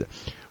said,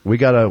 we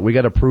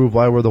gotta prove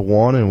why we're the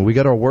one, and we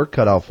got our work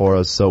cut out for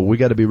us. So we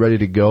gotta be ready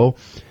to go.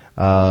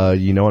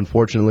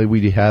 Unfortunately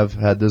we have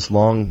had this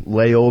long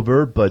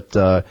layover, but,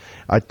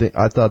 I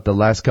thought the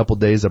last couple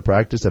days of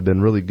practice have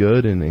been really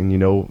good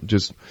and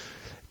just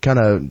kind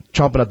of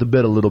chomping at the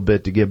bit a little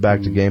bit to get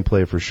back to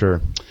gameplay for sure.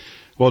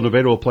 Well,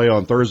 Nevada will play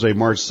on Thursday,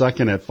 March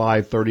 2nd at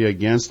 5:30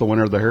 against the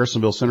winner of the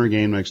Harrisonville Center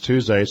game next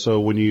Tuesday. So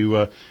when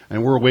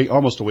and we're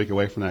almost a week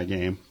away from that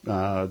game.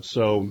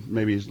 So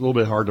maybe it's a little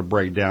bit hard to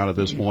break down at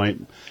this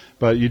point.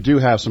 But you do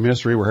have some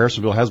history where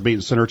Harrisonville has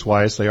beaten Center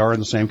twice. They are in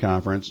the same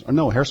conference.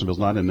 No, Harrisonville's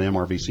not in the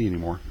MRVC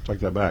anymore.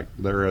 Take that back.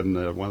 They're in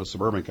one of the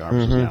suburban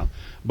conferences now,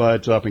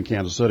 but up in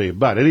Kansas City.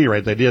 But at any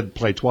rate, they did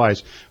play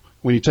twice.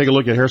 When you take a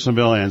look at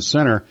Harrisonville and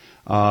Center,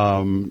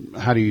 how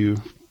do you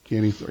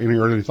any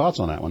early thoughts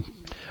on that one?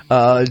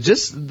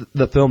 Just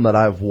the film that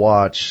I've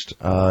watched,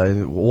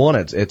 one,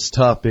 it's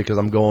tough because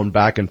I'm going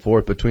back and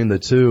forth between the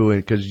two,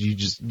 and because you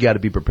just got to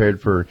be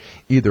prepared for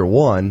either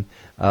one.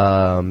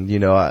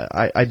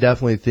 I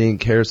definitely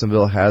think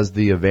Harrisonville has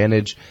the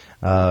advantage,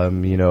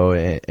 and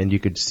you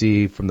could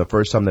see from the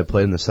first time they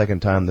played and the second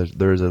time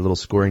there's a little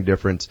scoring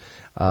difference.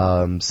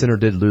 Center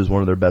did lose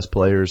one of their best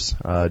players,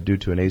 due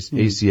to an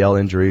ACL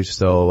injury,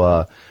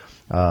 so,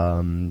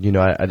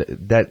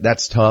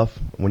 that's tough.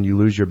 When you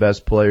lose your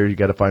best player, you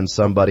got to find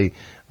somebody,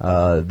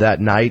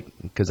 that night,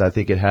 because I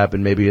think it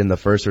happened maybe in the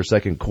first or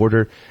second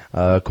quarter,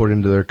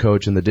 according to their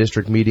coach in the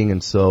district meeting.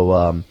 And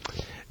so,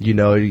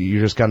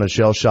 you're just kind of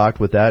shell shocked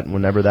with that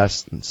whenever that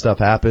stuff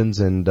happens.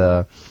 And,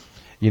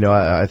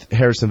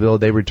 Harrisonville,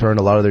 they return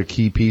a lot of their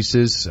key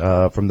pieces,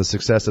 from the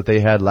success that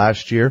they had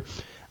last year.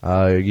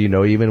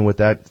 Even with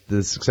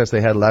the success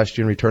they had last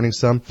year in returning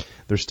some,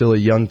 they're still a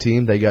young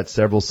team. They got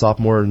several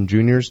sophomores and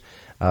juniors.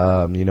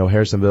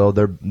 Harrisonville,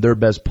 their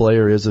best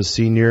player is a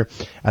senior.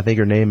 I think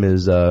her name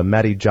is,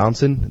 Maddie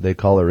Johnson. They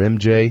call her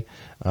MJ.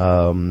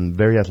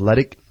 Very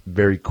athletic,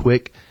 very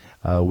quick.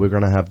 We're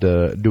going to have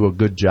to do a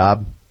good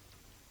job,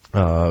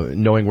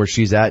 knowing where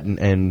she's at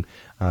and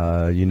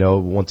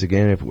once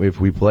again, if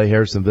we play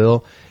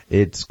Harrisonville,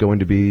 it's going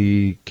to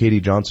be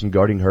Katie Johnson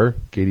guarding her.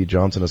 Katie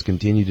Johnson has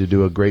continued to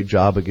do a great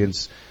job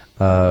against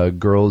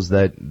girls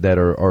that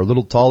are a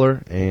little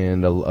taller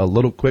and a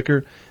little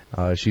quicker.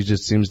 She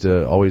just seems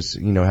to always,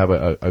 have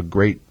a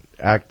great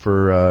act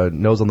for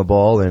nose on the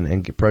ball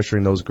and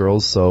pressuring those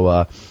girls.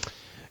 So,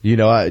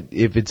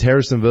 if it's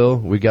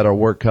Harrisonville, we got our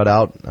work cut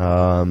out.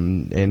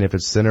 And if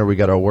it's Center, we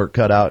got our work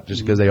cut out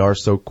just because they are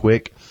so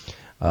quick.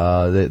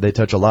 They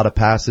touch a lot of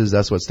passes.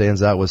 That's what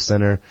stands out with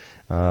Center.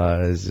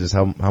 Is just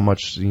how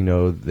much,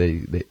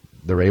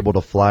 they're able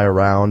to fly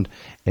around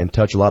and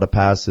touch a lot of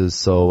passes.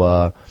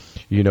 So,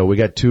 we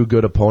got 2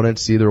 good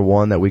opponents, either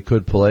one that we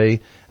could play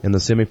in the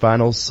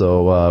semifinals.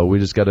 So, we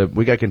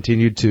gotta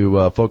continue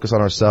to, focus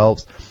on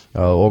ourselves,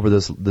 over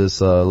this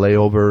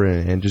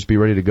layover and just be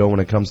ready to go when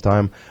it comes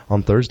time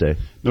on Thursday.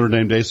 Notre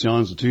Dame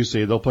Dacian is the 2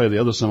 seed. They'll play the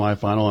other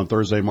semifinal on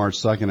Thursday, March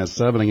 2nd at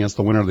 7 against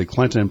the winner of the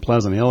Clinton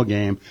Pleasant Hill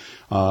game.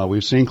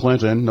 We've seen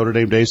Clinton, Notre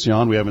Dame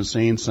Dacian we haven't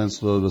seen since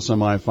the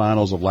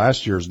semifinals of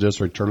last year's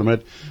district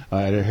tournament,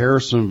 at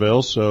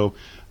Harrisonville. So,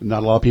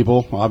 Not a lot of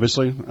people,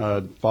 obviously,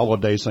 follow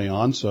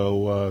Deseon.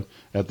 So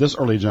at this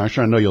early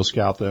juncture, I know you'll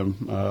scout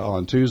them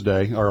on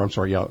Tuesday, or I'm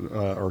sorry,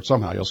 or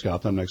somehow you'll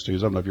scout them next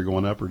Tuesday. I don't know if you're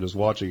going up or just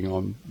watching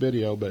on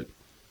video, but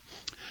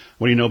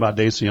what do you know about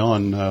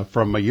Deseon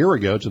from a year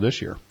ago to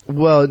this year?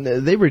 Well,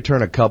 they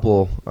return a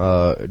couple,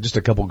 just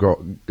a couple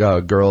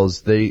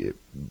girls.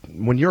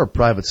 When you're a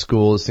private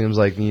school, it seems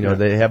like,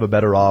 they have a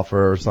better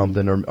offer or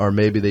something, or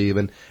maybe they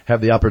even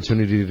have the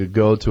opportunity to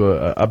go to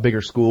a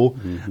bigger school.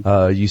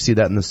 Mm-hmm. You see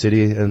that in the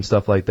city and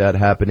stuff like that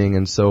happening.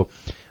 And so,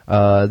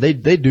 they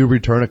do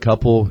return a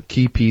couple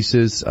key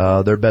pieces.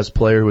 Their best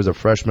player, who was a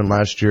freshman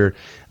last year,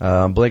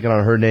 I'm blanking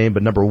on her name,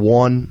 but number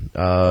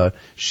 1,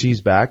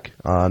 she's back.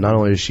 Not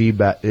only is she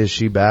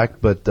back,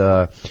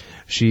 but,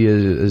 she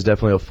is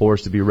definitely a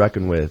force to be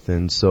reckoned with.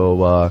 And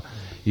so,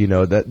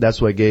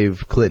 that's what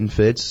gave Clinton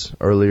fits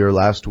earlier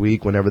last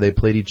week whenever they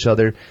played each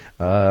other.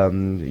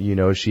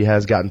 She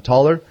has gotten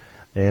taller,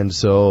 and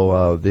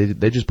so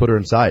they just put her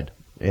inside.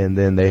 And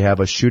then they have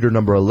a shooter,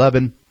 number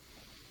 11,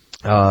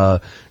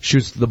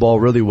 shoots the ball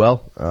really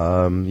well.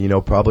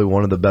 Probably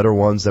one of the better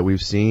ones that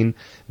we've seen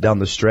down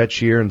the stretch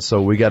here. And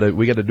so we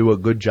gotta do a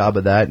good job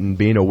of that and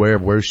being aware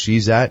of where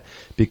she's at,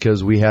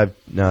 because we have,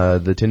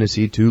 the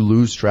tendency to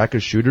lose track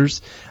of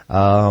shooters.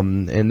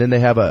 And then they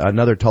have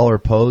another taller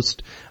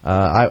post.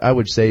 I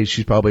would say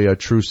she's probably a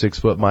true 6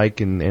 foot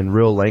Mike and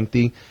real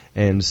lengthy.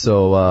 And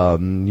so,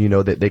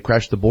 they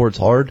crash the boards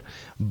hard,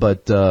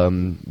 but,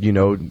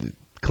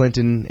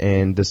 Clinton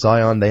and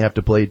Deseon, they have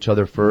to play each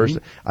other first.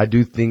 Mm-hmm. I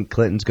do think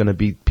Clinton's going to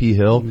beat P.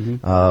 Hill,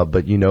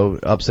 but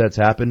upsets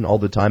happen all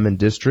the time in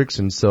districts,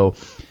 and so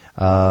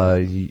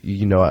Deseon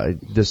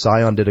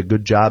did a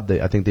good job.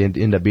 I think they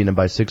ended up beating them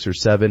by 6 or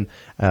 7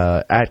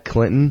 at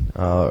Clinton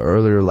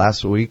earlier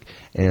last week,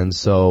 and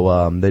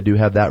so they do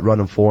have that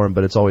running for them.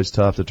 But it's always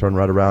tough to turn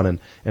right around and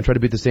try to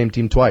beat the same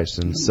team twice,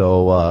 and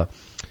so.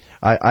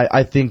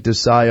 I think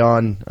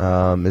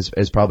Deseon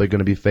is probably going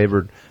to be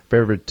favored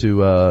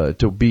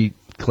to beat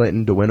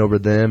Clinton, to win over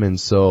them, and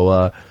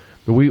so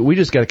we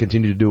just got to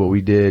continue to do what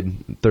we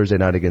did Thursday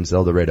night against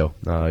El Dorado.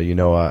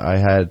 I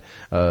had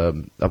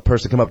a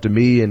person come up to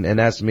me and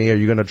ask me, "Are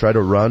you going to try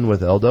to run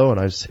with Eldo?" And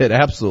I said,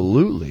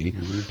 "Absolutely."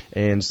 Mm-hmm.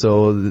 And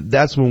so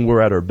that's when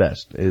we're at our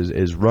best,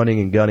 is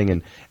running and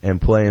gunning and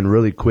playing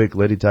really quick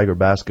Lady Tiger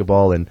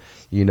basketball. And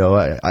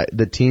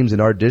the teams in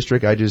our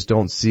district, I just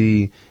don't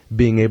see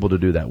being able to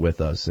do that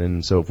with us.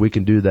 And so if we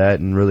can do that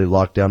and really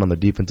lock down on the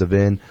defensive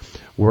end,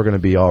 we're going to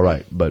be all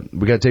right. But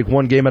we got to take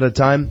one game at a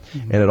time,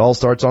 and it all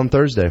starts on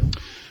Thursday.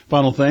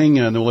 Final thing,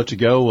 and then we'll let you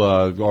go.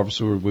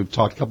 Obviously, we've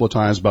talked a couple of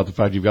times about the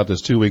fact you've got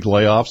this 2-week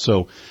layoff.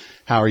 So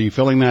how are you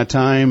feeling that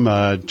time,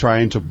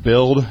 trying to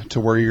build to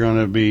where you're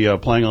going to be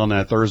playing on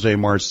that Thursday,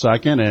 March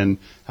 2nd? And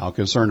how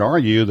concerned are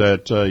you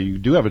that you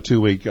do have a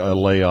 2-week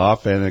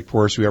layoff, and, of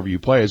course, whoever you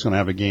play is going to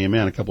have a game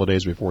in a couple of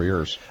days before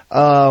yours?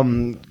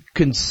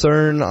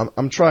 Concern,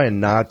 I'm trying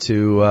not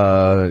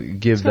to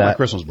give that like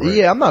Christmas break.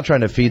 Yeah, I'm not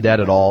trying to feed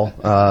that at all,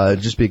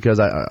 just because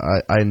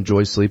I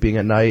enjoy sleeping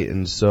at night.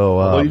 And so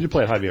well, you did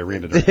play at Hy-Vee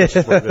Arena during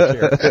Christmas break this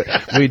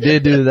year. We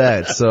did do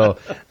that. So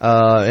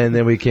and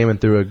then we came in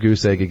through a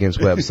goose egg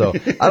against Webb. So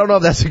I don't know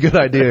if that's a good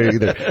idea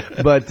either.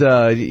 But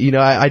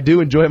I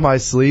do enjoy my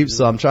sleep,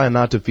 so I'm trying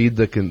not to feed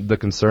the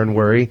concern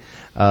worry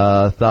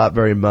thought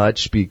very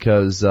much,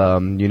 because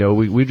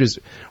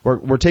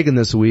we're taking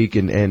this week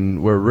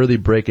and we're really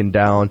breaking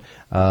down.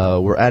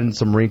 We're adding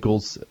some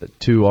wrinkles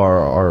to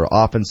our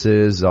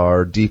offenses,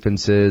 our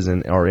defenses,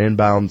 and our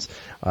inbounds.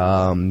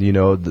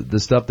 The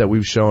stuff that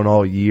we've shown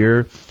all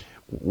year,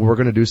 we're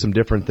going to do some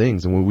different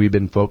things, and we've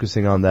been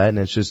focusing on that. And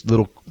it's just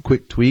little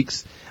quick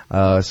tweaks,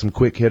 some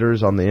quick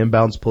hitters on the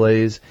inbounds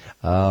plays,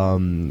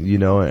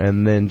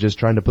 and then just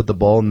trying to put the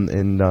ball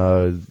in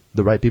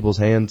the right people's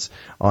hands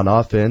on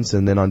offense,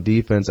 and then on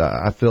defense.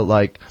 I feel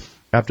like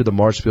after the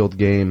Marshfield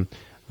game,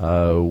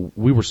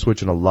 we were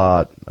switching a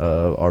lot,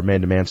 our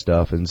man-to-man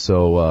stuff. And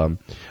so,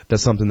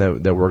 that's something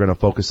that we're going to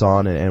focus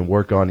on and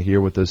work on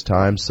here with this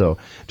time. So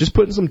just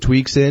putting some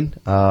tweaks in,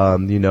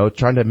 trying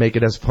to make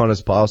it as fun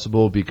as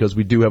possible, because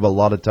we do have a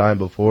lot of time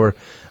before,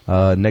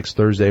 next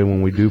Thursday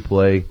when we do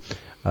play,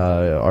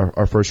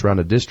 our first round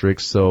of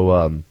districts.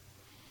 So,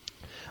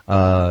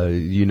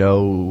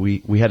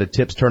 we had a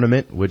tips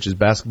tournament, which is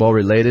basketball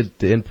related,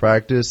 to end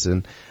practice,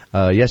 and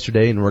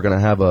yesterday, and we're going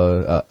to have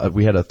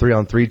we had a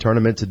 3-on-3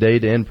 tournament today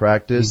to end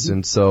practice. Mm-hmm.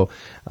 And so,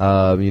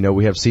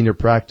 we have senior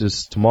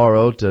practice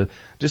tomorrow to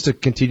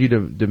continue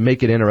to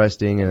make it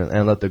interesting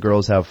and let the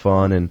girls have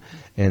fun.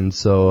 And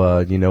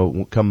so,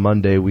 come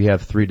Monday, we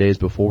have 3 days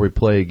before we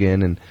play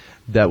again, and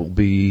that will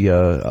be,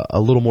 a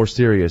little more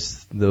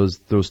serious, those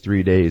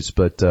 3 days,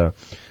 but,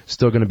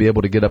 still going to be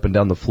able to get up and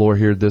down the floor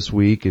here this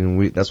week.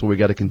 And that's what we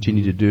got to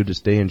continue to do to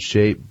stay in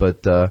shape.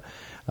 But,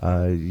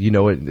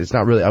 it's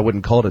not really, I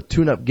wouldn't call it a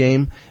tune-up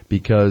game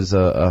because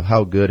of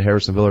how good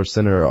Harrisonville or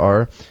Center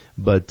are.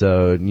 But,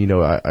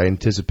 I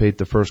anticipate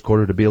the first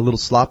quarter to be a little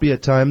sloppy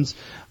at times.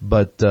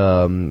 But,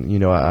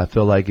 I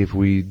feel like if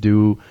we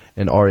do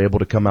are able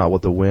to come out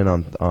with a win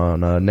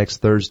on next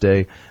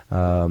Thursday,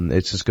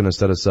 it's just going to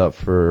set us up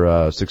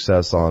for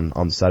success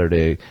on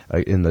Saturday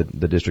in the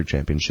district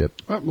championship.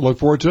 Well, we look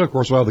forward to it. Of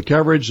course, we'll have the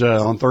coverage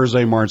on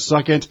Thursday, March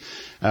 2nd,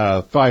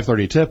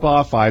 5:30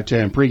 tip-off,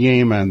 5:10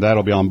 pregame, and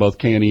that'll be on both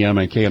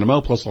KNEM and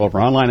KNMO, plus all of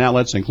our online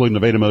outlets, including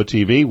Nevada Mo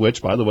TV,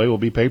 which, by the way, will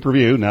be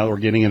pay-per-view now that we're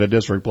getting into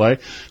district play.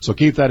 So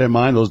keep that in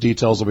mind. Those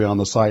details will be on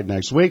the site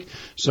next week.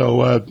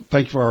 So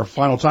thank you for our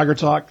final Tiger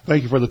Talk.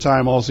 Thank you for the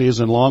time all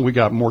season long. We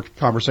got more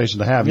conversation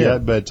to have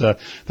yet, but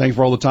thank you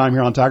for all the time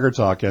here on Tiger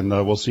Talk, and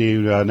we'll see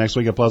you next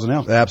week at Pleasant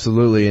Hill.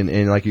 Absolutely,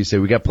 and like you said,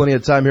 we got plenty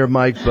of time here,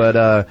 Mike,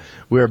 but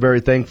we are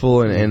very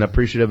thankful and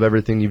appreciative of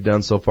everything you've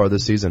done so far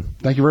this season.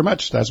 Thank you very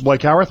much. That's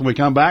Blake Howarth. When we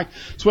come back,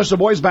 switch to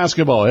boys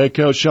basketball. Head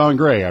coach Sean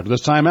Gray after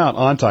this timeout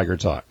on Tiger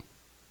Talk.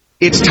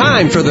 It's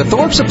time for the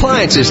Thorpe's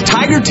Appliances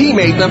Tiger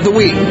Teammate of the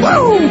Week.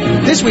 Woo!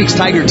 This week's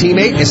Tiger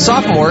Teammate is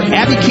sophomore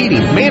Abby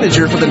Keating,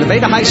 manager for the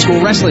Nevada High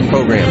School Wrestling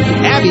Program.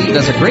 Abby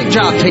does a great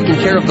job taking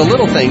care of the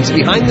little things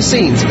behind the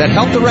scenes that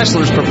help the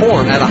wrestlers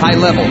perform at a high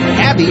level.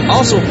 Abby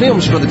also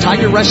films for the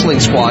Tiger Wrestling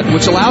Squad,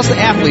 which allows the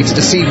athletes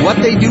to see what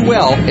they do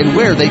well and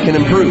where they can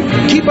improve.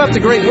 Keep up the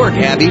great work,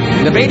 Abby.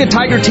 Nevada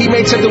Tiger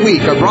Teammates of the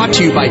Week are brought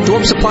to you by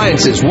Thorpe's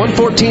Appliances,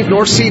 114th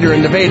North Cedar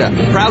in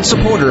Nevada, proud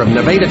supporter of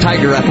Nevada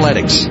Tiger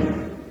Athletics.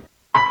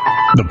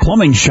 The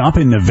Plumbing Shop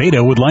in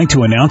Nevada would like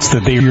to announce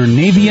that they are your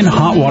Navian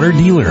hot water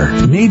dealer.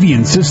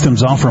 Navian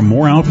systems offer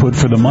more output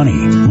for the money,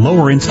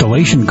 lower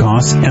installation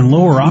costs, and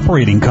lower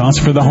operating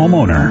costs for the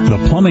homeowner. The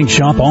Plumbing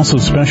Shop also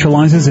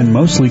specializes in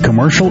mostly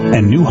commercial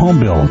and new home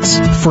builds.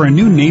 For a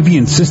new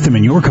Navian system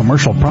in your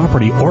commercial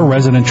property or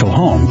residential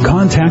home,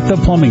 contact the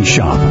Plumbing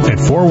Shop at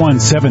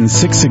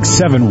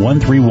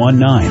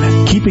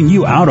 417-667-1319, keeping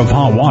you out of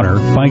hot water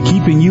by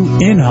keeping you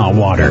in hot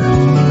water.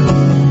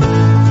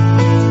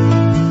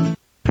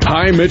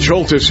 Hi, Mitch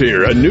Holtis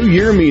here. A new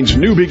year means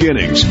new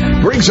beginnings.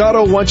 Briggs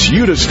Auto wants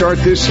you to start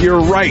this year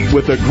right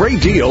with a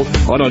great deal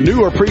on a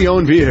new or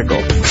pre-owned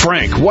vehicle.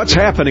 Frank, what's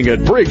happening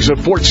at Briggs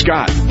of Fort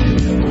Scott?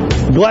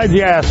 Glad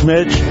you asked,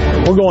 Mitch.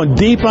 We're going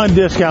deep on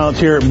discounts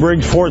here at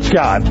Briggs Fort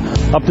Scott.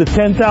 Up to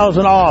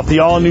 $10,000 off the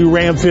all-new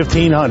Ram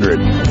 1500.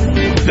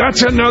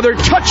 That's another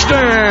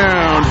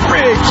touchdown!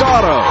 Briggs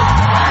Auto.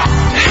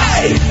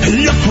 Hey,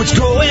 look what's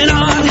going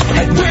on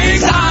at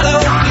Briggs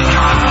Auto.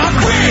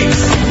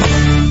 Briggs!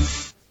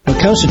 When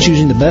it comes to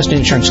choosing the best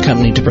insurance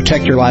company to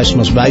protect your life's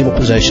most valuable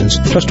possessions,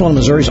 trust one of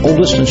Missouri's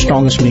oldest and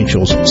strongest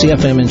mutuals,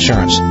 CFM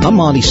Insurance. I'm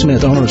Monty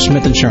Smith, owner of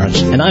Smith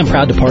Insurance, and I'm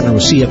proud to partner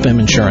with CFM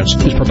Insurance,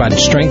 who's provided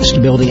strength,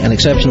 stability, and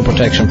exceptional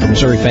protection for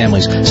Missouri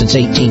families since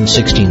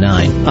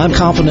 1869. I'm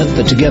confident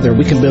that together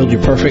we can build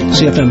your perfect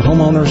CFM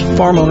homeowners,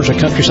 farm owners, or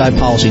countryside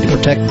policy to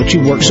protect what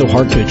you worked so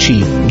hard to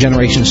achieve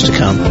generations to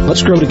come.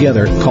 Let's grow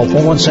together. Call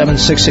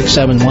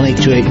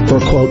 417-667-1828 for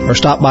a quote or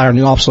stop by our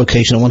new office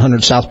location at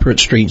 100 South Pruitt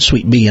Street,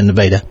 Suite B in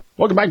Nevada.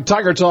 Welcome back to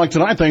Tiger Talk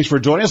tonight. Thanks for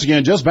joining us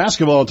again. Just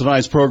basketball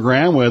tonight's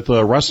program with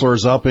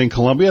wrestlers up in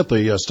Columbia at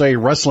the state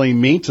wrestling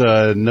meet.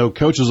 No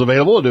coaches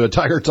available to do a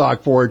Tiger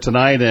Talk for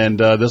tonight, and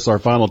this is our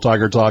final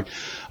Tiger Talk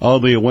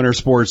of the winter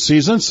sports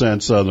season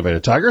since the Nevada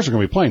Tigers are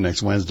going to be playing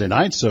next Wednesday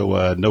night.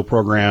 So no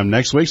program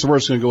next week. So we're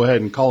just going to go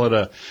ahead and call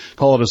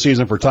it a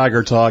season for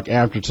Tiger Talk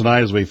after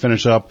tonight as we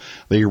finish up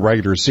the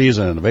regular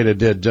season. Nevada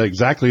did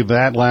exactly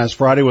that last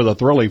Friday with a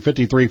thrilling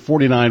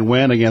 53-49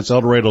 win against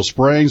El Dorado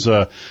Springs.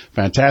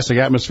 Fantastic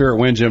atmosphere at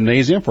Wynn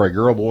Gymnasium for a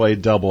girl-boy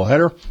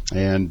doubleheader,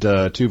 and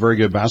two very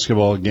good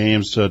basketball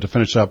games to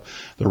finish up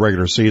the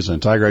regular season.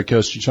 Tiger head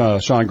coach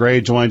Sean Gray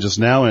joins us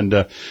now,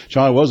 and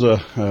Sean, it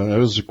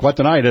was quite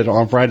the night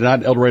on Friday night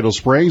at El Dorado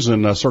Springs,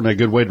 and certainly a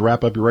good way to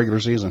wrap up your regular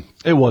season.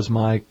 It was,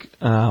 Mike.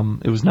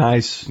 It was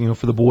nice,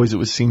 for the boys. It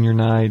was senior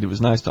night. It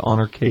was nice to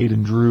honor Cade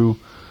and Drew,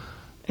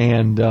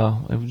 and it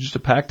was just a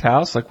packed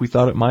house like we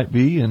thought it might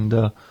be. And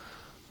the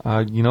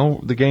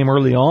game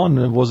early on,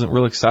 it wasn't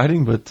real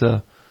exciting, but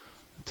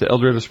to El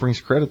Dorado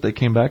Springs' credit, they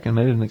came back and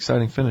made it an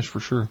exciting finish for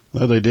sure.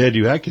 Well, they did.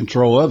 You had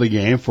control of the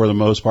game for the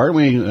most part.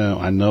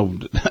 I know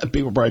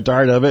people are probably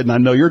tired of it, and I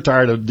know you're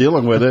tired of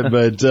dealing with it,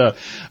 but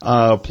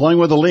playing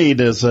with the lead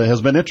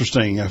has been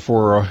interesting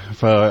for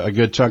a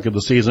good chunk of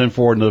the season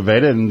for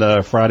Nevada,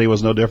 and Friday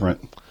was no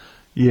different.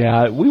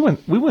 Yeah, we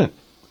went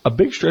a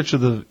big stretch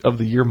of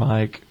the year,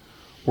 Mike,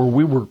 where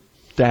we were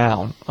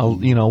down.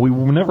 We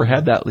never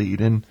had that lead,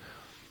 and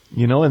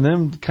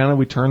then kind of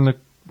we turned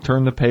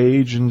the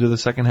page into the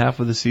second half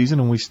of the season,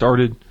 and we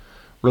started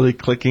really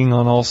clicking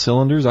on all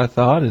cylinders, I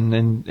thought,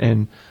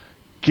 and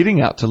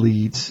getting out to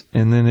leads.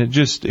 And then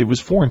it was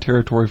foreign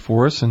territory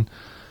for us, and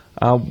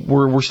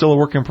we're still a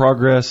work in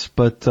progress,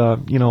 but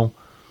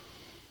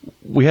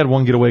we had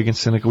one getaway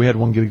against Seneca, we had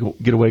one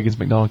getaway against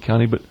McDonald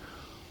County, but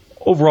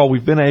overall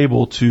we've been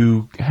able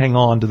to hang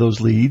on to those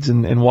leads,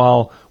 and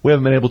while we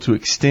haven't been able to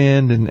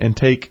extend and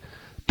take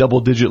double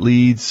digit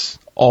leads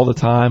all the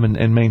time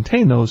and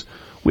maintain those,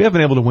 we haven't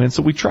been able to win.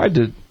 So we tried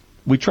to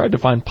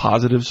find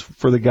positives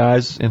for the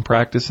guys in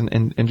practice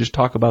and just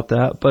talk about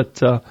that.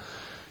 But,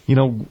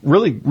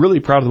 really,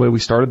 really proud of the way we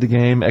started the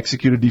game,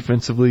 executed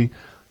defensively,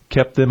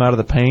 kept them out of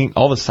the paint,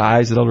 all the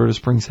size that El Dorado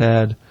Springs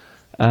had.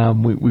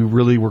 We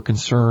really were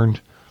concerned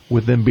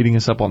with them beating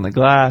us up on the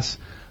glass,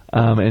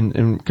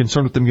 and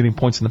concerned with them getting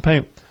points in the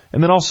paint.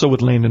 And then also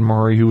with Landon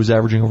Murray, who was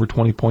averaging over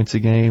 20 points a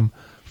game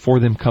for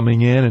them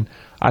coming in. And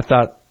I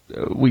thought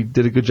we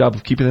did a good job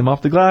of keeping them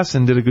off the glass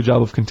and did a good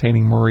job of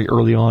containing Murray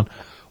early on,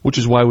 which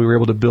is why we were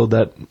able to build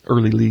that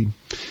early lead.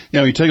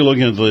 Yeah, you take a look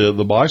at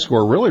the box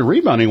score, really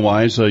rebounding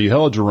wise, you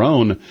held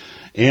Jerome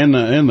in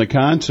the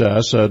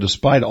contest,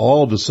 despite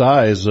all the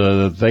size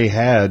that they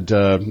had.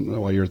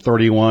 You're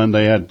 31.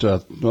 They had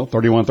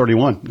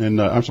 31-31,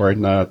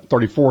 and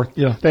 34.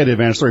 Yeah, they had the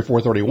advantage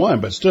 34-31.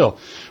 But still,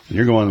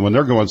 when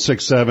they're going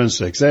 6'7",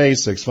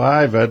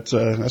 6'8",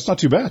 6'5", that's not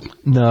too bad.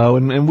 No,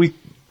 and we,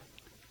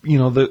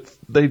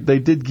 they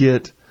did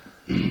get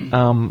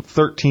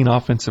 13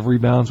 offensive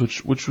rebounds,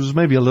 which was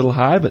maybe a little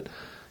high, but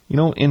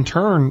in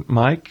turn,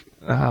 Mike,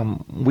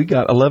 we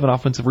got 11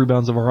 offensive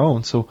rebounds of our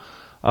own. So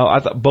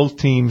I thought both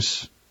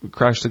teams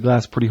crashed the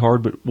glass pretty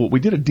hard, but what we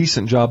did a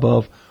decent job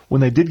of,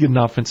 when they did get an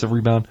offensive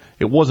rebound,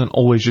 it wasn't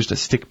always just a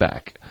stick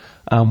back.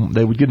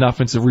 They would get an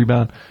offensive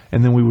rebound,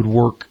 and then we would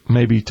work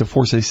maybe to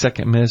force a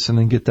second miss and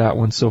then get that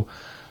one. So,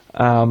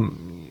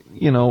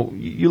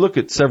 you look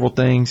at several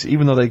things.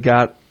 Even though they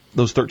got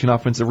those 13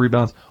 offensive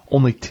rebounds,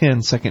 only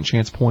 10 second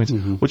chance points,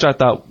 which I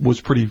thought was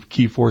pretty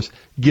key for us,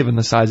 given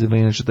the size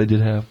advantage that they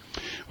did have.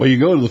 Well, you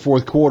go to the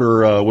fourth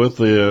quarter with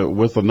the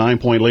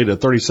 9-point lead at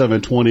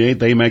 37-28.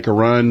 They make a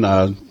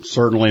run.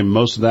 Certainly,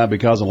 most of that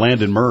because of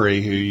Landon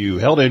Murray, who you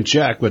held in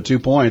check with 2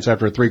 points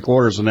after 3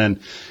 quarters, and then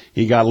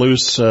he got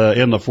loose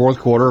in the fourth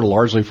quarter,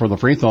 largely from the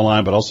free throw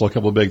line, but also a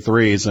couple of big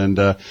threes. And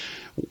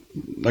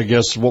I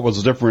guess what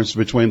was the difference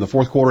between the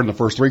fourth quarter and the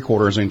first 3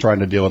 quarters in trying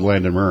to deal with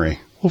Landon Murray?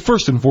 Well,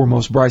 first and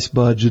foremost, Bryce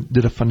Budge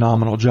did a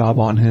phenomenal job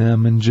on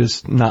him and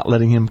just not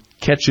letting him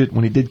catch it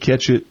when he did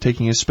catch it,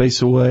 taking his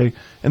space away.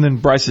 And then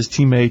Bryce's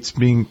teammates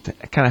being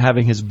kind of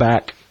having his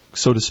back,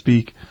 so to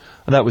speak.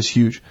 That was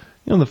huge.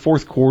 In the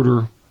fourth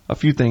quarter, a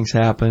few things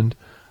happened.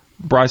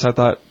 Bryce, I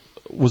thought,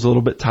 was a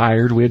little bit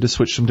tired. We had to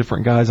switch some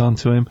different guys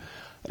onto him.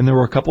 And there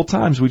were a couple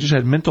times we just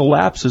had mental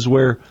lapses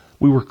where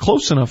we were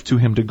close enough to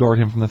him to guard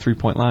him from the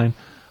 3-point line,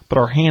 but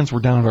our hands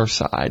were down at our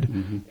side.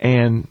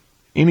 And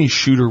any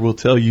shooter will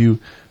tell you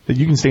that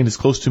you can stand as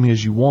close to me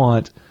as you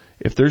want.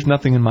 If there's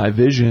nothing in my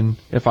vision,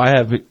 if I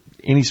have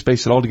any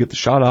space at all to get the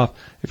shot off,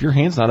 if your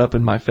hand's not up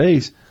in my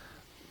face,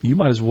 you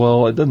might as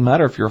well, it doesn't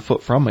matter if you're a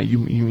foot from me,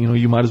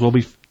 you might as well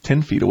be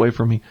 10 feet away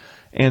from me.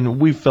 And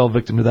we fell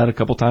victim to that a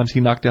couple times. He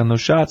knocked down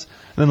those shots.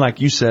 And then,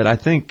 like you said, I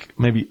think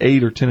maybe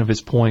 8 or 10 of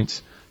his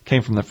points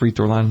came from the free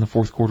throw line in the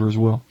fourth quarter as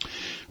well.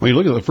 When you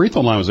look at the free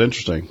throw line, it was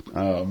interesting.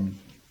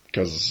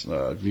 Because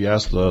if you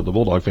ask the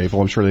Bulldog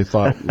faithful, I'm sure they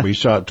thought we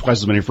shot twice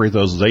as many free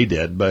throws as they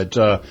did, but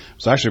it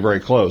was actually very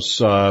close.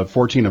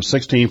 14 of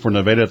 16 for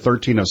Nevada,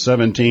 13 of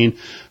 17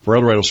 for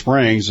El Dorado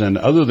Springs, and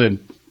other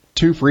than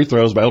 2 free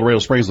throws by El Dorado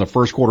Springs in the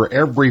first quarter,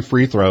 every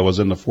free throw was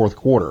in the fourth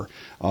quarter.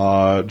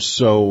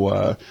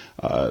 So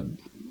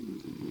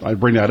I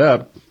bring that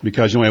up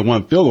because you only had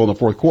 1 field goal in the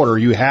fourth quarter.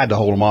 You had to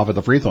hold them off at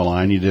the free throw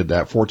line. You did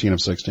that, 14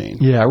 of 16.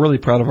 Yeah, really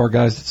proud of our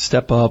guys that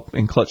step up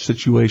in clutch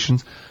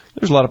situations.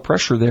 There's a lot of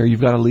pressure there.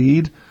 You've got a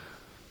lead.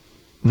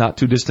 Not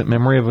too distant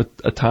memory of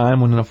a time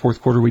when in the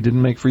fourth quarter we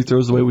didn't make free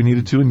throws the way we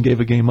needed to and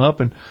gave a game up.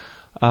 And,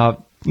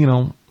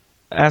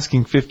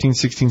 asking 15,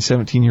 16,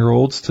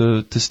 17-year-olds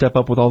to step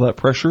up with all that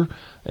pressure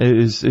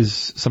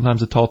is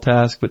sometimes a tall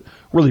task, but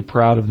really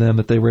proud of them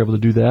that they were able to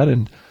do that.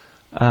 And,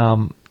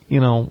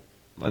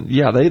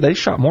 they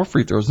shot more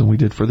free throws than we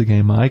did for the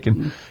game, Mike.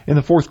 And in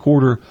the fourth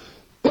quarter,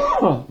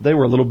 they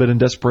were a little bit in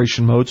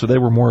desperation mode, so they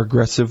were more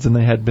aggressive than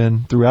they had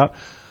been throughout.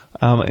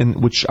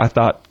 And which I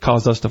thought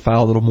caused us to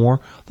foul a little more.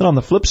 Then on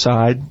the flip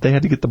side, they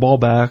had to get the ball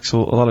back, so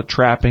a lot of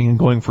trapping and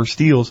going for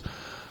steals,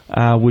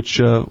 which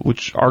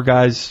our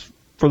guys,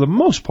 for the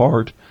most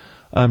part,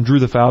 drew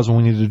the fouls when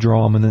we needed to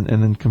draw them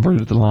and then converted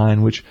to the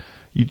line, which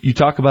you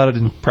talk about it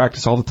in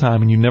practice all the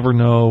time, and you never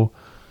know.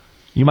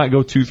 You might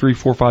go 2, 3,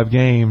 4, 5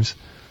 games,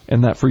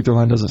 and that free throw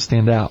line doesn't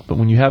stand out. But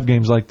when you have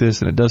games like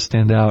this and it does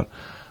stand out,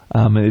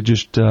 it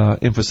just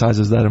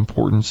emphasizes that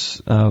importance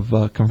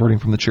of converting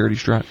from the charity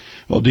stripe.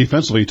 Well,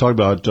 defensively, you talked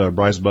about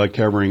Bryce Budge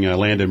covering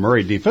Landon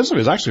Murray. Defensively,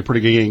 it was actually a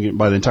pretty good game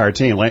by the entire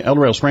team. El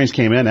Dorado Springs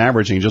came in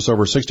averaging just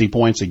over 60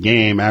 points a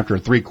game. After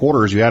 3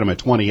 quarters, you had them at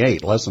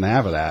 28, less than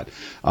half of that.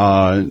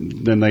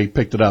 Then they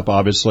picked it up,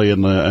 obviously,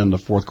 in the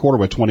fourth quarter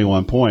with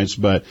 21 points.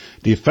 But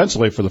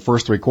defensively, for the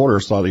first 3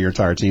 quarters, thought that your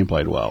entire team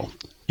played well.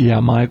 Yeah,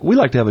 Mike, we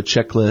like to have a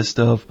checklist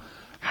of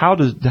how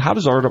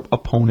does our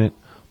opponent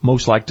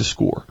most like to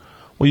score.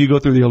 Well, you go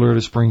through the El Dorado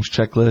Springs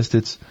checklist.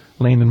 It's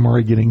Landon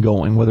Murray getting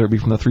going, whether it be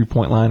from the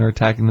 3-point line or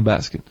attacking the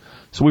basket.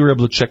 So we were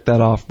able to check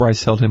that off.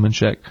 Bryce held him in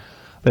check.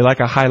 They like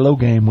a high-low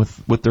game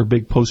with their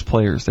big post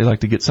players. They like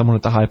to get someone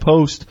at the high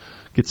post,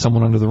 get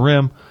someone under the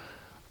rim.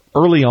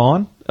 Early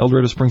on, El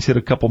Dorado Springs hit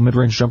a couple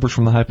mid-range jumpers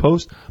from the high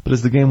post, but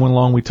as the game went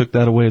along, we took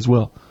that away as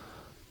well.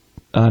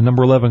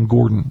 Number 11,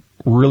 Gordon,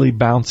 really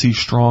bouncy,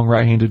 strong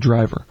right-handed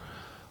driver.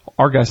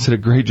 our guys did a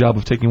great job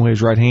of taking away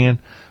his right hand.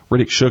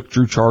 Riddick Shook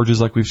drew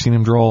charges like we've seen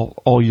him draw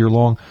all year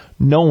long,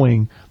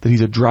 knowing that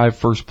he's a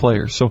drive-first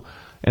player. So,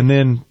 and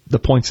then the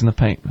points in the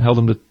paint held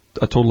him to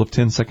a total of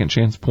 10 second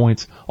chance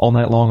points all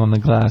night long on the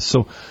glass.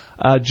 So,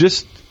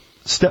 just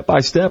step by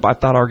step, I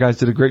thought our guys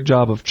did a great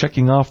job of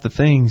checking off the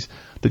things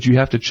that you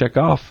have to check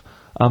off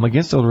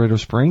against El Dorado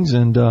Springs,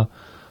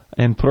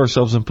 and put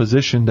ourselves in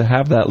position to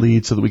have that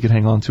lead so that we could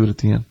hang on to it at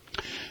the end.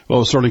 Well,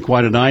 it was certainly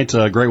quite a night.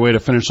 A great way to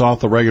finish off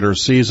the regular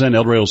season.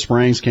 El Dorado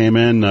Springs came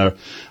in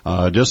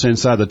just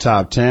inside the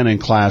top 10 in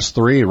Class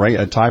 3, right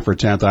a tie for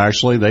 10th,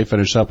 actually. They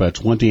finished up at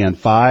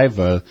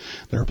 20-5.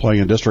 They're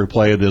playing in district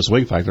play this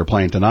week. In fact, they're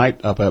playing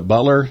tonight up at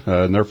Butler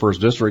in their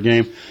first district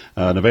game.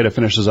 Nevada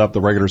finishes up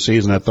the regular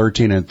season at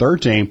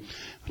 13-13.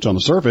 Which on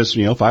the surface,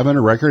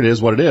 500 record is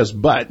what it is,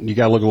 but you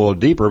gotta look a little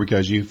deeper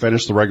because you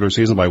finished the regular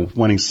season by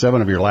winning 7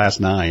 of your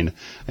last 9.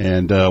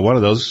 And, one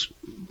of those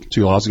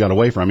 2 losses got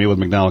away from you with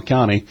McDonald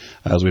County,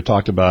 as we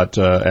talked about,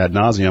 ad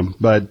nauseum,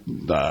 but,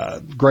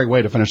 great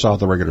way to finish off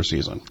the regular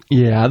season.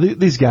 Yeah,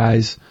 these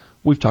guys,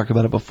 we've talked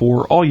about it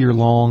before, all year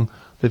long,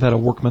 they've had a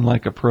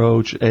workmanlike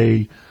approach,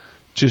 a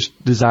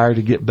just desire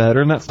to get better,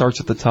 and that starts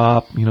at the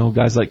top.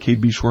 Guys like Cade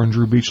Beachler and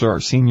Drew Beachler,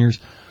 our seniors,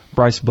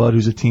 Bryce Budd,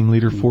 who's a team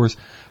leader for us.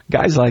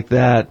 Guys like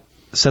that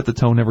set the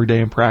tone every day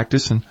in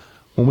practice, and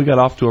when we got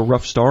off to a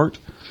rough start,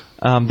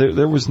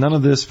 there was none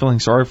of this feeling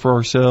sorry for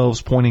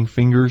ourselves, pointing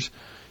fingers.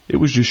 It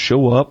was just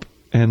show up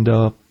and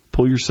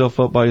pull yourself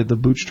up by the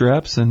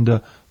bootstraps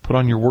and put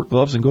on your work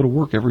gloves and go to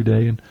work every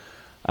day. And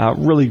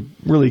really,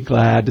 really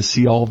glad to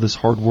see all of this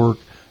hard work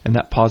and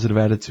that positive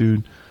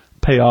attitude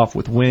pay off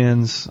with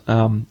wins.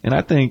 And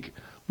I think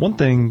one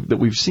thing that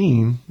we've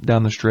seen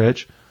down the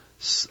stretch,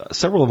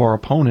 several of our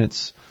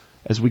opponents,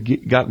 as we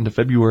got into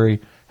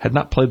February, had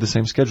not played the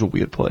same schedule we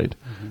had played.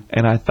 Mm-hmm.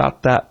 And I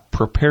thought that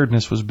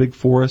preparedness was big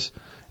for us.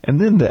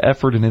 And then the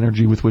effort and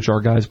energy with which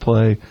our guys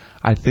play,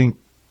 I think,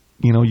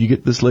 you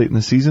get this late in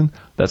the season,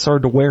 that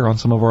started to wear on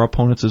some of our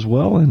opponents as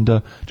well.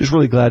 And just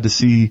really glad to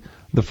see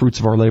the fruits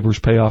of our labors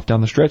pay off down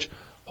the stretch.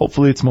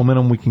 Hopefully it's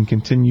momentum we can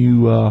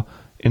continue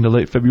into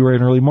late February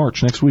and early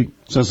March next week.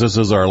 Since this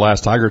is our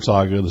last Tiger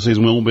Talk of the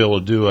season, we won't be able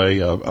to do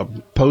a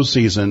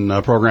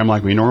postseason program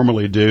like we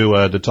normally do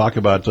to talk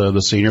about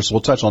the seniors. So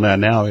we'll touch on that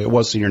now. It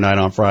was senior night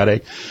on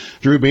Friday.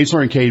 Drew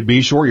Beachler and Cade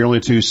Beashore, your only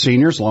 2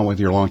 seniors, along with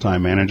your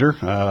longtime manager,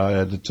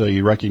 that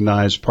you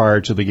recognized prior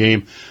to the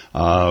game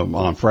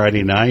on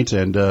Friday night,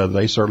 and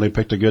they certainly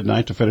picked a good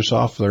night to finish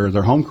off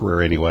their home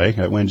career anyway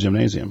at Wynn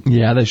Gymnasium.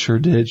 Yeah, they sure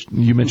did.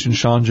 You mentioned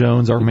Sean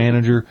Jones, our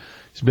manager.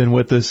 He's been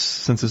with us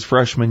since his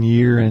freshman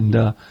year,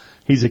 and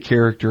he's a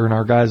character, and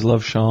our guys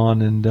love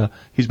Sean, and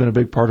he's been a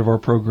big part of our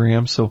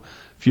program. So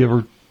if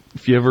you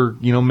ever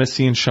miss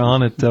seeing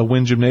Sean at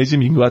Wynn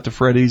Gymnasium, you can go out to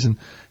Freddy's, and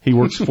he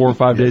works 4 or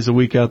 5 days a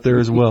week out there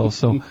as well.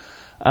 So,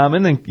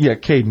 and then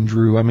Cade and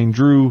Drew. I mean,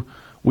 Drew,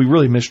 we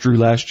really missed Drew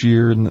last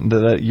year and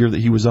that year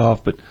that he was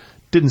off, but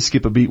didn't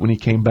skip a beat when he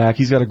came back.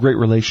 He's got a great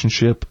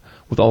relationship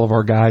with all of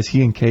our guys.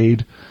 He and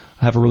Cade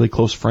have a really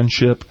close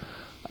friendship,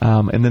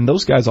 and then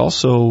those guys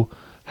also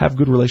have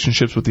good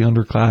relationships with the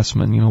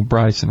underclassmen,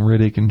 Bryce and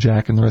Riddick and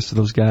Jack and the rest of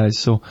those guys.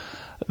 So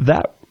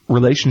that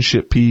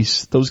relationship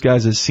piece, those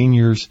guys as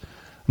seniors,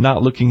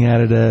 not looking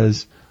at it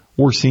as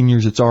we're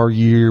seniors, it's our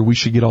year, we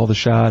should get all the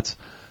shots.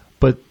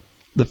 But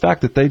the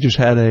fact that they just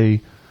had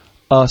a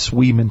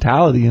us-we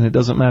mentality, and it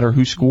doesn't matter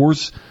who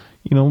scores.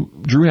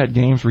 Drew had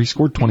games where he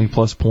scored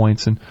 20-plus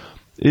points, and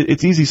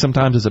it's easy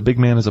sometimes as a big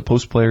man, as a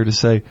post player, to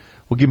say,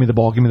 well, give me the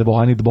ball,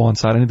 I need the ball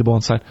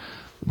inside.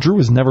 Drew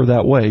was never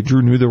that way.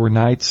 Drew knew there were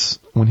nights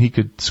when he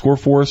could score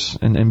for us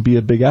and be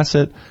a big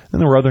asset,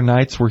 and there were other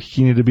nights where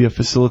he needed to be a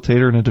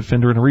facilitator and a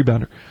defender and a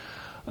rebounder.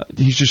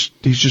 He's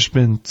just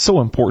been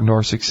so important to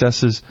our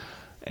successes,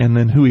 and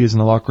then who he is in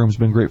the locker room has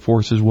been great for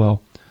us as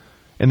well.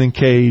 And then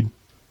Cade,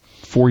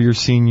 4-year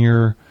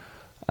senior,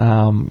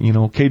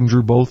 Cade and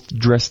Drew both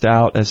dressed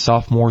out as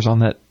sophomores on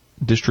that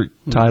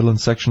district title and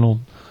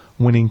sectional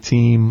winning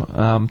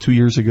team 2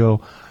 years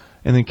ago.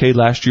 And then Cade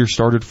last year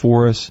started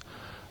for us,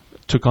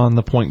 took on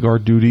the point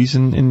guard duties,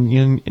 and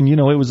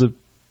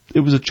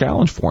it was a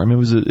challenge for him.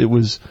 It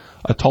was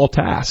a tall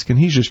task, and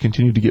he's just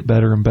continued to get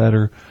better and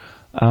better.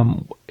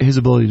 His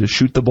ability to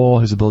shoot the ball,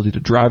 his ability to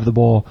drive the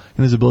ball,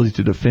 and his ability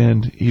to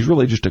defend. He's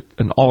really just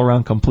an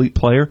all-around complete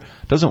player.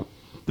 There's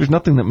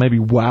nothing that maybe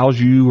wows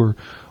you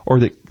or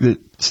that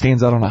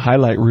stands out on a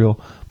highlight reel,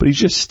 but he's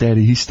just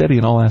steady. He's steady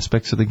in all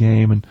aspects of the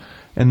game, and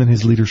then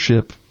his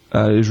leadership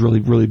is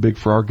really, really big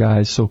for our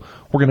guys. So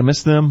we're going to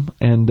miss them,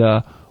 and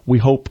we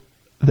hope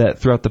that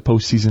throughout the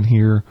postseason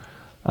here,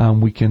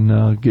 we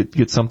can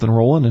get something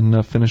rolling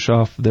and finish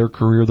off their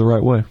career the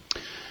right way.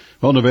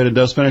 Well, Nevada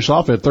does finish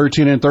off at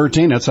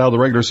 13-13. That's how the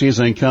regular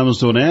season comes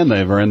to an end.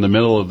 They are in the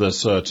middle of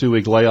this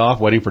 2-week layoff,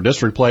 waiting for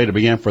district play to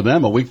begin for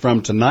them a week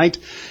from tonight.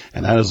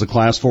 And that is the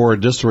Class 4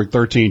 District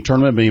 13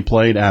 tournament being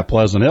played at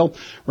Pleasant Hill.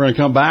 We're going to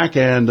come back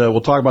and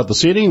we'll talk about the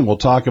seeding, we'll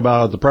talk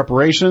about the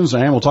preparations,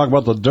 and we'll talk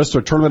about the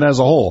district tournament as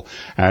a whole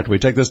after we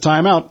take this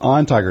time out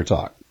on Tiger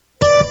Talk.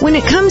 When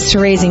it comes to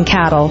raising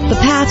cattle, the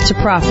path to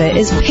profit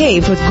is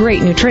paved with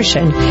great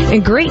nutrition,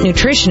 and great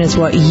nutrition is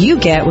what you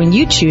get when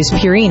you choose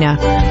Purina.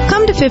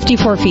 Come to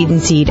 54 Feed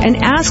and Seed and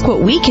ask what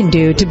we can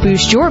do to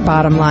boost your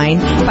bottom line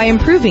by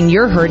improving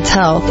your herd's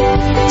health.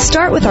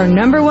 Start with our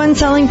 #1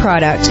 selling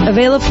product,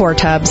 Avela 4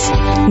 Tubs.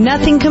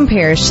 Nothing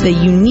compares to the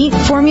unique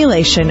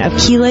formulation of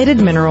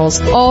chelated minerals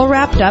all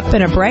wrapped up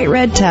in a bright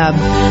red tub.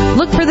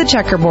 Look for the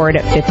checkerboard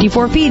at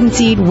 54 Feed and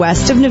Seed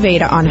west of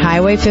Nevada on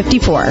Highway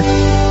 54.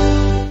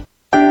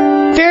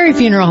 Ferry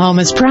Funeral Home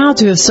is proud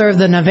to have served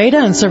the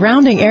Nevada and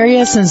surrounding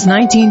area since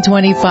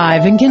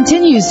 1925 and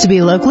continues to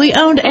be locally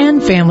owned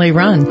and family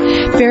run.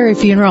 Ferry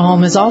Funeral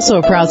Home is also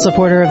a proud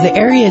supporter of the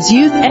area's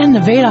youth and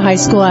Nevada High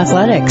School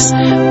athletics.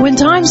 When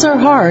times are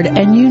hard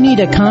and you need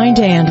a kind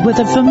hand with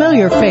a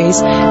familiar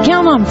face,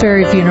 count on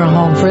Ferry Funeral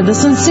Home for the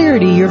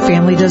sincerity your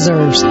family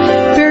deserves.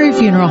 Ferry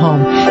Funeral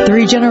Home,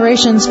 3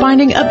 generations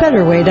finding a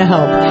better way to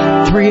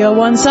help.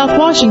 301 South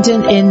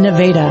Washington in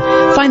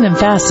Nevada. Find them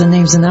fast in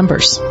names and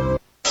numbers.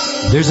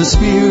 There's a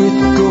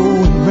spirit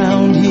going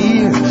around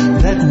here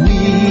that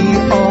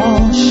we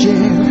all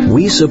share.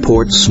 We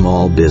support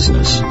small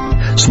business.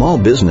 Small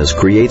business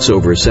creates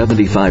over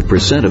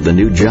 75% of the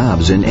new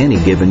jobs in any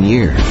given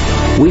year.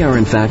 We are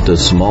in fact a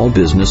small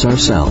business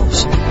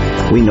ourselves.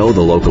 We know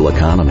the local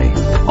economy.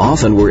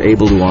 Often we're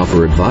able to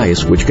offer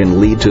advice which can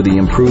lead to the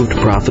improved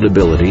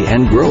profitability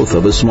and growth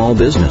of a small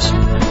business.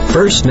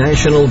 First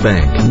National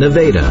Bank,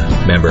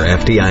 Nevada, member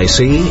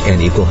FDIC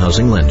and equal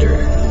housing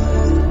lender.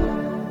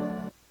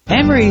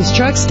 Emery's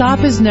Truck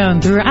Stop is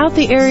known throughout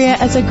the area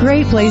as a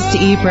great place to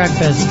eat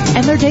breakfast,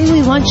 and their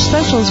daily lunch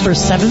specials for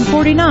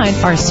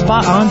 $7.49 are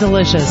spot on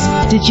delicious.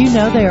 Did you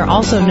know they are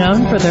also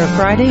known for their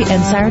Friday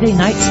and Saturday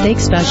night steak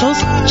specials?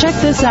 Check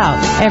this out.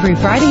 Every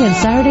Friday and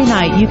Saturday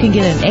night you can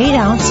get an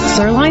 8-ounce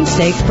sirloin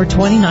steak for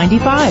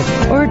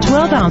 $20.95 or a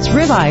 12-ounce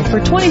ribeye for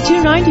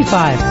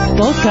 $22.95.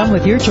 Both come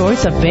with your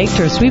choice of baked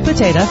or sweet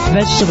potato,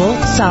 vegetable,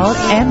 salad,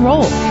 and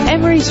roll.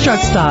 Emery's Truck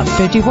Stop,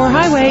 54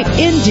 Highway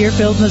in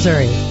Deerfield,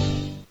 Missouri.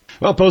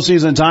 Well,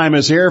 postseason time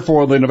is here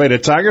for the Nevada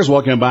Tigers.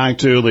 Welcome back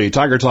to the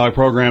Tiger Talk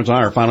program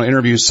tonight, our final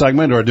interview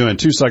segment. We're doing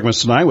 2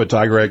 segments tonight with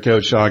Tiger head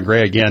coach Sean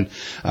Gray. Again,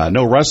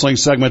 no wrestling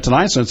segment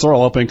tonight since they're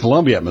all up in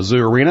Columbia at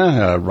Mizzou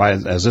Arena. Right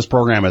as this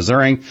program is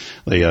airing,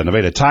 the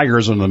Nevada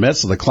Tigers are in the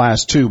midst of the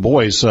Class 2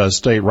 boys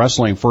state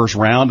wrestling first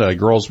round.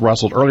 Girls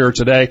wrestled earlier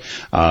today.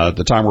 At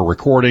the time we're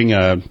recording,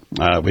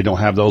 we don't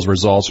have those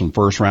results from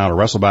first round or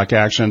wrestleback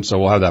action, so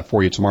we'll have that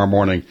for you tomorrow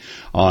morning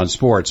on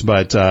sports.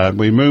 But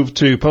we move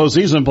to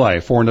postseason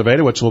play for Nevada,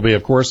 which will be,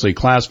 of course, the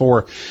Class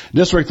 4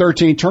 District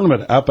 13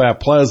 tournament up at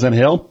Pleasant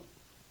Hill.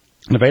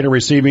 Nevada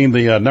receiving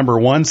the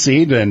 #1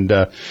 seed, and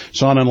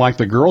Sean, unlike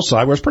the girls'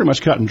 side, was pretty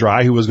much cut and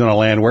dry who was going to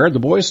land where. The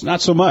boys,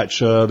 not so much.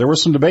 There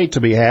was some debate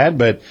to be had,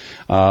 but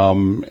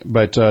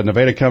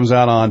Nevada comes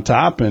out on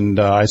top. And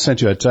I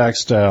sent you a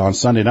text on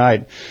Sunday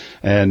night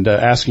and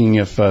asking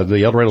if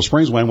the El Dorado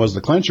Springs win was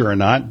the clincher or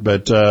not.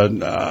 But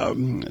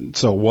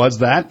so was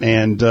that,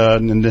 and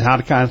how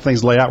the kind of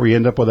things lay out where you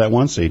end up with that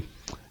 1 seed.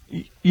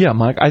 Yeah,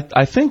 Mike,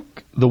 I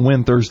think the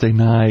win Thursday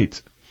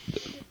night,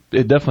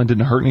 it definitely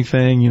didn't hurt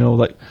anything. You know,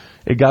 like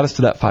it got us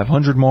to that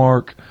 500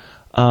 mark.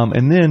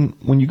 And then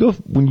when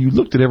you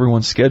looked at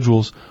everyone's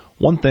schedules,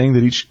 one thing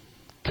that each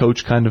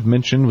coach kind of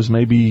mentioned was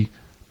maybe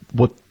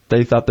what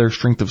they thought their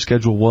strength of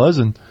schedule was.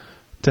 And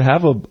to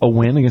have a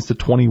win against a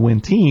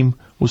 20-win team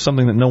was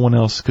something that no one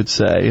else could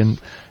say.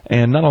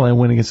 And not only a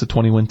win against a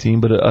 20-win team,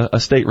 but a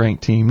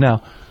state-ranked team.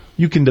 Now,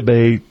 you can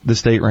debate the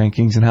state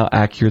rankings and how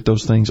accurate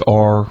those things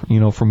are,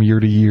 you know, from year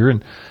to year,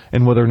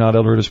 and whether or not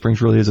El Dorado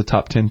Springs really is a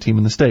top 10 team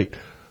in the state.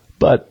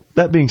 But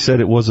that being said,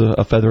 it was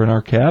a feather in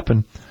our cap,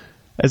 and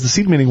as the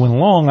seed meeting went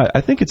along, I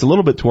think it's a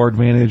little bit to our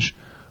advantage.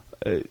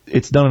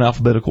 It's done in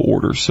alphabetical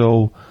order,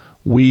 so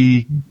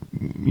we,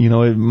 you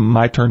know,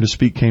 my turn to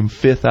speak came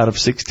 5th out of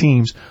 6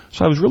 teams,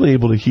 so I was really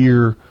able to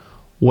hear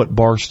what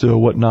Barstow,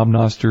 what Knob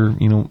Noster,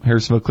 you know,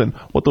 Harrisonville, Clinton,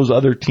 what those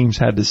other teams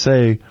had to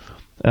say.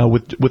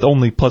 With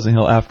only Pleasant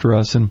Hill after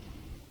us. And,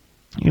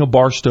 you know,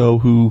 Barstow,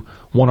 who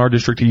won our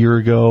district a year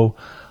ago,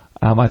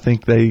 I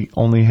think they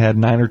only had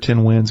 9 or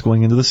 10 wins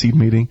going into the seed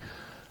meeting.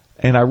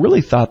 And I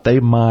really thought they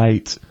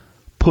might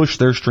push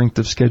their strength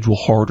of schedule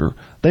harder.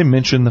 They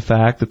mentioned the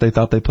fact that they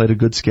thought they played a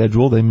good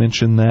schedule. They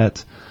mentioned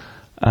that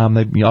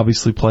they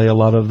obviously play a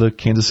lot of the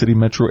Kansas City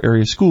metro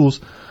area schools,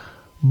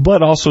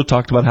 but also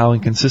talked about how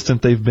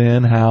inconsistent they've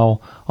been, how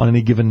on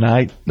any given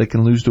night they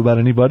can lose to about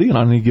anybody, and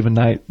on any given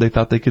night they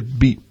thought they could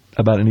beat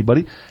about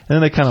anybody, and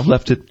then they kind of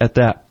left it at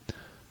that.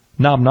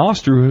 Knob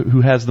Noster, who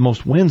has the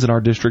most wins in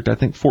our district, I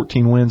think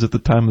 14 wins at the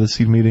time of the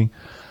seed meeting,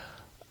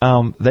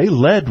 they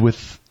led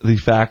with the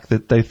fact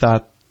that they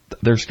thought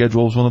their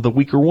schedule was one of the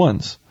weaker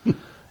ones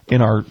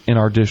in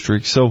our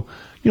district. So,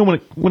 you know,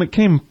 when it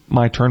came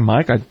my turn,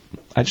 Mike,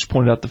 I just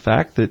pointed out the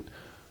fact that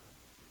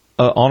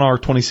on our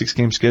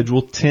 26-game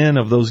schedule, 10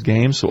 of those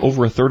games, so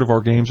over a third of our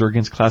games, are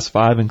against Class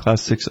 5 and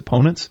Class 6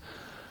 opponents.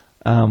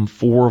 4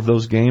 of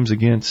those games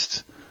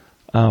against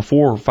 4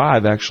 or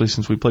 5 actually,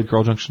 since we played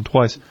Carl Junction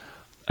twice,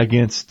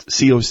 against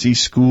COC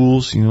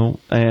schools, you know,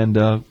 and,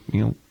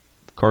 you know,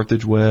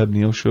 Carthage, Webb,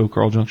 Neosho,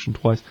 Carl Junction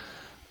twice,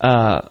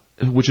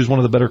 which is one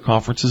of the better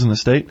conferences in the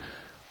state.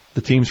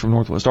 The teams from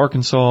Northwest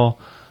Arkansas,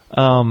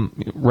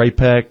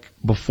 Ray-Pec,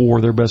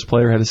 before their best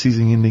player had a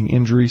season-ending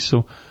injury.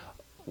 So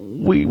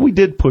we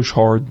did push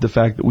hard the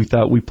fact that we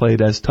thought we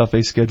played as tough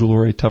a schedule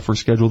or a tougher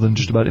schedule than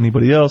just about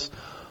anybody else.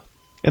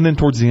 And then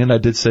towards the end, I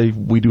did say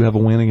we do have a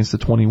win against a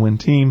 20-win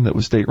team that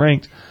was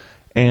state-ranked.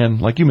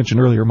 And like you mentioned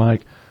earlier,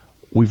 Mike,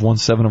 we've won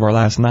 7 of our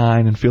last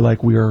 9 and feel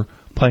like we are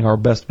playing our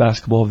best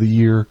basketball of the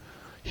year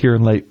here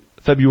in late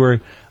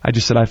February. I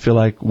just said I feel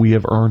like we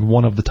have earned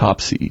one of the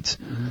top seeds.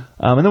 Mm-hmm.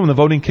 And then when the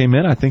voting came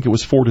in, I think it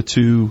was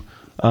 4-2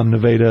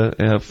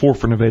 Nevada, 4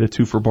 for Nevada,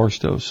 2 for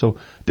Barstow. So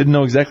didn't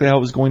know exactly how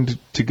it was going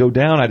to go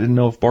down. I didn't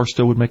know if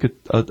Barstow would make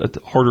a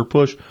harder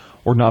push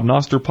or Knob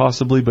Noster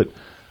possibly, but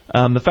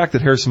the fact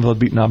that Harrisonville had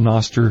beaten Knob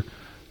Noster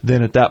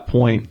then at that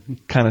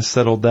point kind of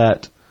settled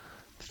that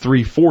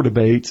 3-4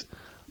 debate.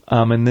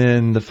 And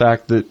then the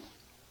fact that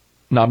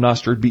Knob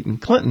Noster had beaten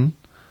Clinton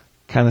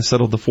kind of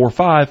settled the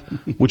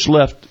 4-5, which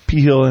left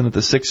P. Hill in at the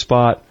 6th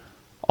spot.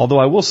 Although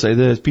I will say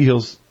this, P.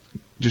 Hill's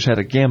just had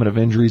a gamut of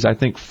injuries. I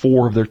think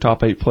 4 of their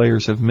top 8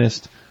 players have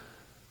missed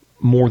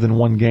more than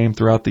one game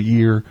throughout the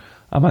year.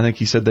 I think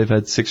he said they've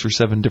had 6 or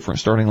 7 different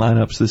starting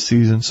lineups this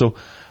season. So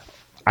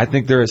I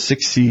think they're a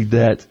 6 seed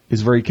that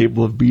is very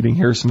capable of beating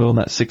Harrisonville in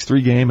that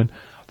 6-3 game. And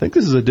I think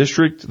this is a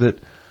district that,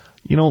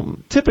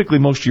 typically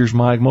most years,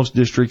 Mike, most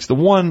districts, the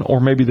 1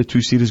 or maybe the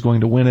 2 seed is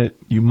going to win it.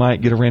 You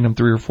might get a random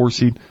 3 or 4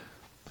 seed.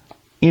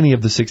 Any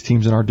of the 6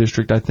 teams in our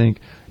district, I think,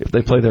 if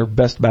they play their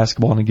best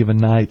basketball on a given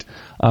night,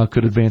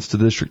 could advance to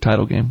the district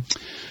title game.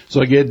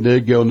 So again,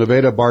 did go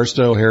Nevada,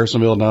 Barstow,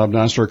 Harrisonville, Knob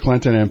Noster,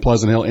 Clinton, and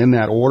Pleasant Hill in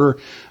that order.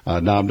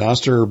 Knob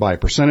Noster by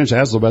percentage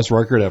has the best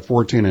record at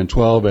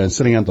 14-12 and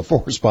sitting at the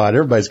 4th spot.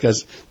 Everybody's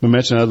been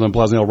mentioned other than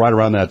Pleasant Hill right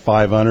around that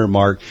 500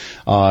 mark.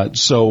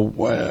 So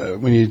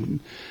when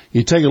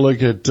you take a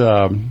look at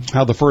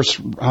how the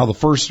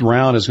first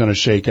round is going to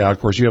shake out. Of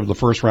course, you have the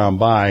first round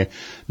bye.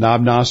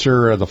 Knob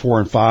Noster, the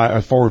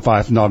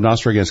 4-5 Knob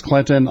Noster against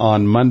Clinton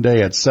on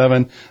Monday at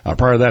 7.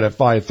 Prior to that at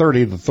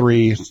 5:30, the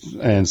 3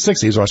 and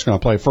 6s are going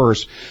to play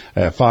first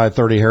at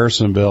 5:30.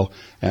 Harrisonville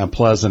and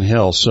Pleasant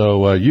Hill.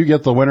 So you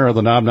get the winner of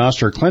the Knob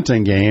Noster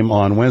Clinton game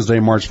on Wednesday,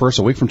 March 1st,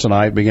 a week from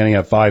tonight, beginning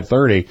at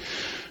 5:30.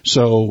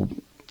 So.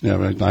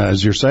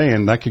 As you're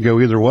saying, that could go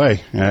either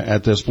way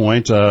at this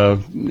point.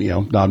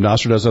 Knob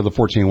Noster does have the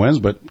 14 wins,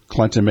 but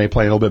Clinton may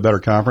play a little bit better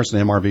conference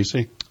than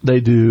MRVC.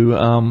 They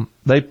do.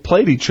 They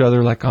played each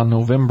other like on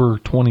November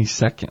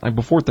 22nd, like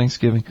before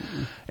Thanksgiving,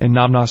 and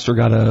Knob Noster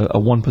got a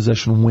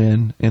 1-possession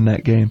win in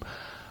that game.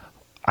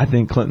 I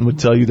think Clinton would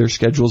tell you their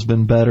schedule's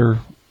been better,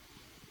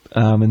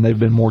 and they've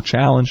been more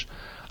challenged.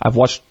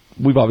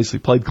 We've obviously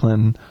played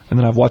Clinton, and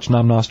then I've watched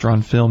Knob Noster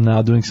on film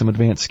now doing some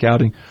advanced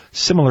scouting.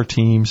 Similar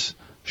teams.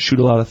 Shoot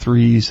a lot of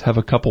threes, have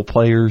a couple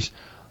players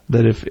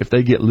that if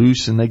they get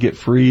loose and they get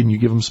free and you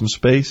give them some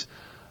space,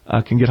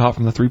 can get hot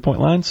from the 3-point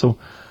line. So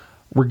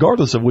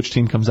regardless of which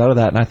team comes out of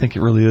that, and I think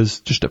it really is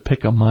just a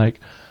pick 'em, Mike,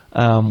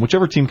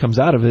 whichever team comes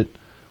out of it,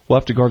 we'll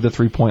have to guard the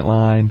 3-point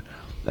line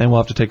and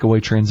we'll have to take away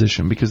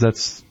transition because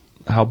that's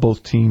how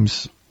both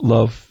teams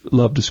love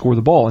to score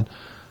the ball. And,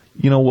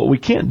 what we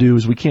can't do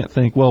is we can't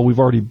think, well, we've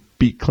already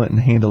beat Clinton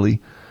handily,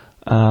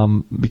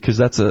 because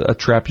that's a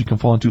trap you can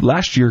fall into.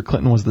 Last year,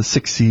 Clinton was the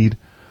 6th seed.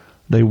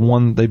 They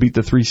beat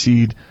the 3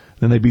 seed,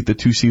 then they beat the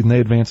 2 seed, and they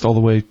advanced all the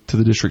way to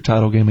the district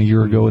title game a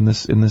year ago in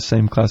this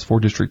same Class 4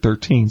 District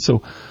 13.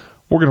 So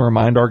we're going to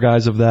remind our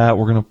guys of that.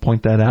 We're going to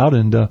point that out,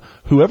 and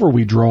whoever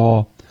we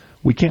draw,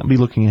 we can't be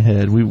looking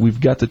ahead.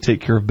 We've got to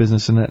take care of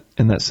business in that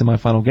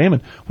semifinal game.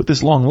 And with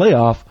this long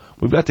layoff,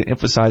 we've got to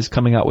emphasize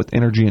coming out with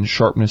energy and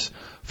sharpness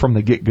from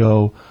the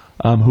get-go,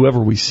 whoever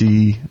we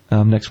see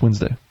next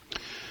Wednesday.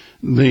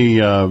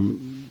 The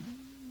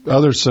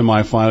other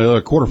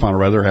quarterfinal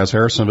rather, has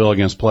Harrisonville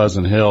against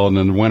Pleasant Hill, and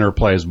then the winner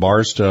plays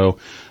Barstow.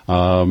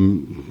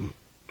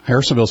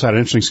 Harrisonville's had an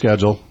interesting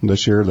schedule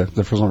this year.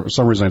 For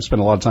some reason, they've spent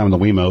a lot of time in the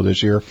WeMo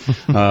this year,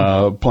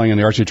 playing in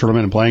the RC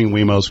tournament and playing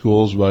WeMo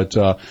schools. But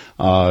so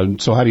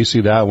how do you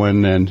see that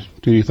one, and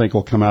do you think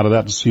we'll come out of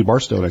that to see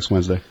Barstow next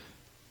Wednesday?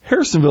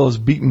 Harrisonville has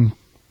beaten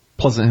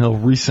Pleasant Hill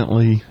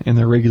recently in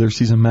their regular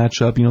season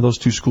matchup. Those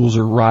two schools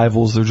are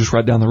rivals. They're just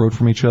right down the road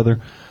from each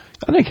other.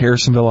 I think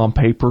Harrisonville on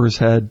paper has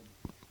had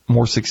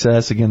more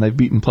success. Again, they've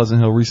beaten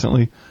Pleasant Hill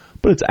recently,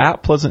 but it's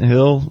at Pleasant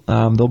Hill.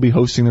 They'll be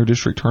hosting their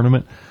district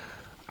tournament.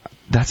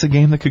 That's a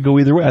game that could go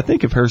either way. I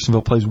think if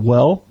Harrisonville plays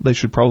well, they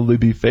should probably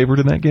be favored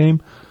in that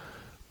game.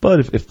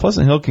 But if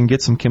Pleasant Hill can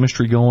get some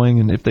chemistry going,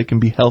 and if they can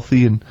be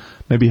healthy and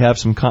maybe have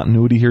some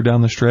continuity here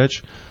down the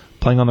stretch,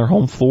 playing on their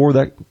home floor,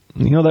 that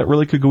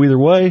really could go either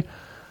way.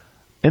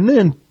 And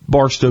then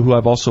Barstow, who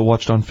I've also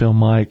watched on film,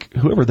 Mike,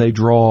 whoever they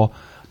draw,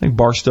 I think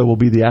Barstow will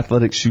be the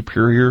athletic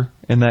superior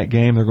in that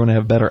game. They're going to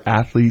have better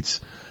athletes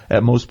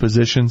at most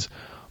positions.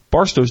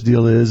 Barstow's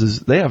deal is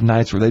they have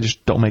nights where they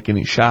just don't make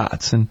any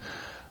shots, and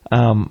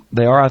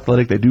they are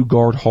athletic. They do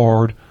guard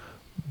hard,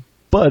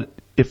 but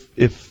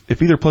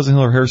if either Pleasant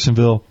Hill or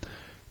Harrisonville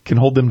can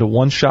hold them to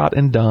one shot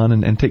and done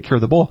and take care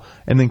of the ball,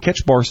 and then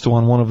catch Barstow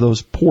on one of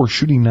those poor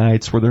shooting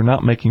nights where they're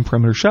not making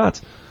perimeter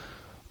shots,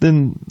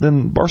 then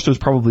Barstow's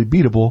probably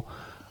beatable.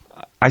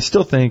 I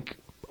still think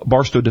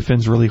Barstow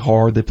defends really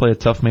hard. They play a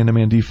tough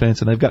man-to-man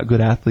defense, and they've got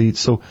good athletes.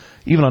 So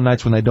even on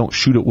nights when they don't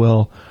shoot it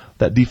well,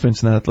 that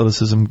defense and that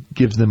athleticism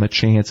gives them a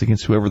chance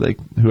against whoever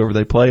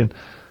they play. And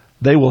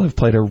they will have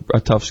played a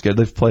tough schedule.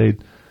 They've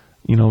played,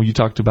 you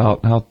talked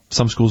about how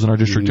some schools in our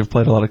district have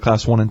played a lot of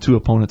Class 1 and 2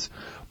 opponents.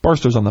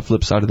 Barstow's on the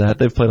flip side of that.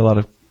 They've played a lot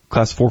of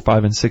Class 4,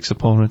 5, and 6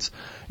 opponents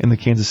in the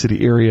Kansas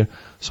City area,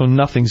 so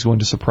nothing's going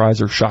to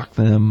surprise or shock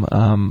them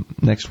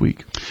next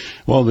week.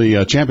 Well,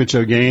 the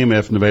championship game,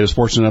 if Nevada's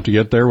fortunate enough to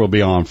get there, will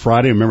be on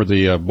Friday. Remember,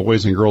 the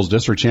boys and girls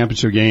district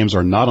championship games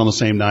are not on the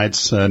same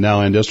nights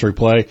now in district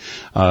play.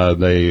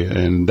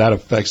 And that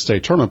affects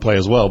state tournament play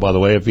as well, by the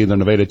way. If either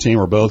Nevada team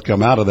or both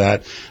come out of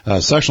that,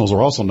 sectionals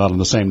are also not on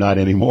the same night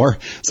anymore.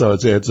 So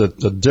it's a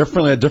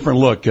different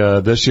look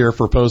this year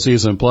for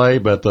postseason play.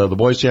 But the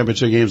boys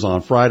championship game's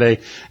on Friday,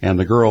 and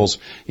the girls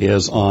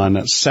is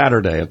on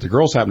Saturday. If the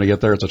girls happen to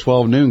get there, it's a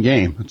 12 noon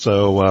game.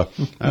 So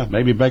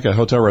maybe make a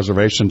hotel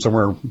reservation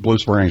somewhere in Blue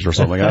Springs or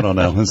something. I don't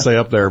know, and stay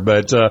up there.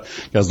 But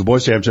because the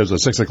boys championship's at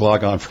 6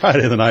 o'clock on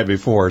Friday the night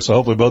before, so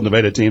hopefully both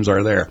Nevada teams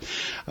are there.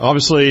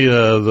 Obviously,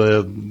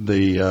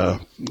 the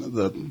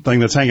thing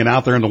that's hanging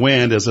out there in the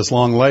wind is this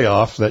long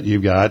layoff that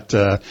you've got,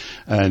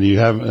 and you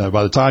have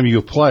by the time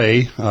you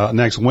play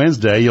next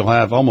Wednesday, you'll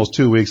have almost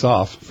 2 weeks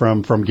off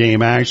from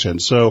game action.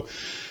 So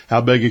how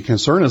big a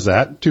concern is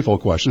that?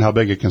 Twofold question. How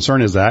big a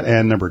concern is that?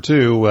 And number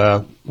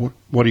two,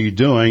 what are you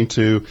doing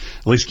to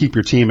at least keep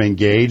your team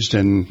engaged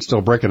and still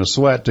breaking a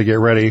sweat to get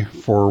ready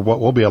for what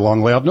will be a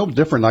long layoff? No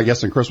different, I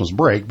guess, than Christmas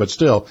break, but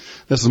still,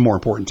 this is a more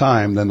important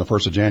time than the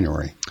 1st of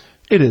January.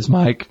 It is,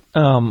 Mike.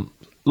 A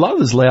lot of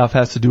this layoff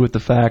has to do with the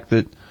fact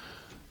that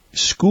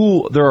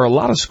there are a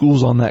lot of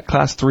schools on that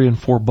Class 3 and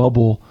 4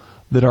 bubble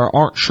that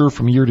aren't sure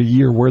from year to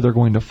year where they're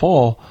going to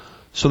fall,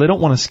 so they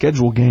don't want to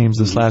schedule games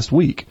this last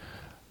week.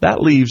 That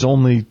leaves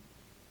only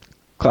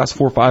Class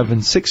 4, 5,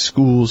 and 6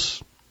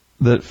 schools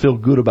that feel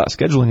good about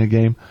scheduling a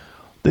game.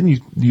 Then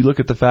you look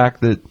at the fact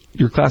that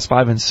your Class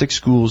 5 and 6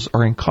 schools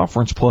are in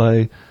conference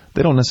play.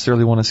 They don't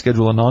necessarily want to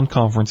schedule a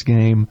non-conference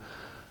game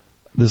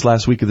this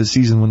last week of the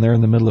season when they're in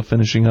the middle of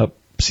finishing up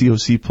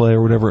COC play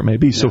or whatever it may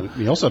be. Yeah, so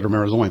you also have to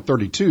remember there's only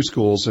 32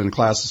 schools in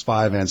Classes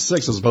 5 and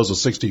 6 as opposed to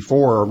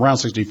 64 or around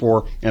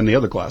 64 in the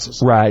other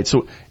classes. Right.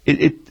 So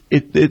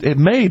it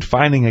made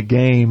finding a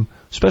game,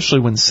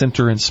 especially when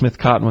Center and Smith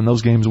Cotton, when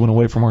those games went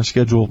away from our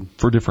schedule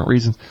for different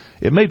reasons,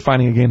 it made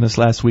finding a game this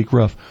last week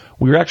rough.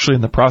 We were actually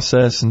in the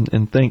process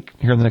and think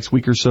here in the next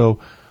week or so,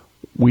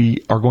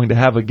 we are going to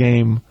have a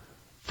game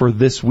for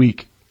this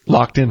week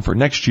locked in for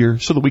next year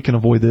so that we can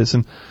avoid this.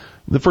 And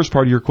the first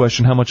part of your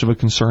question, how much of a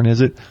concern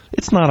is it?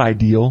 It's not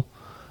ideal,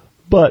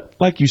 but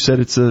like you said,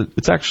 it's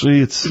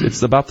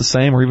about the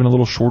same or even a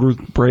little shorter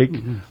break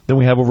than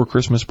we have over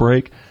Christmas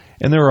break.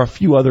 And there are a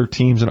few other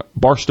teams, and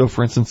Barstow,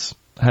 for instance,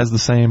 has the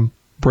same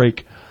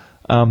break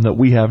that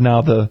we have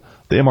now. The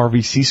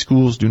MRVC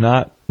schools do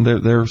not;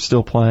 they're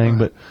still playing,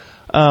 but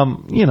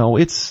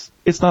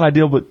it's not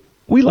ideal. But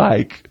we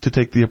like to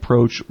take the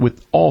approach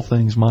with all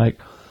things, Mike,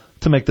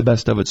 to make the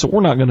best of it. So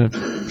we're not going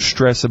to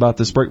stress about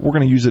this break. We're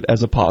going to use it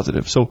as a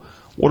positive. So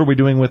what are we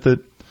doing with it?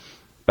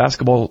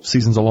 Basketball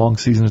season's a long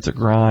season. It's a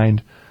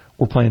grind.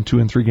 We're playing 2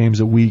 and 3 games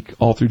a week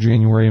all through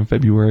January and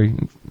February.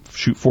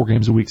 Shoot 4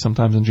 games a week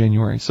sometimes in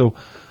January. So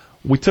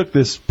we took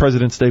this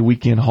President's Day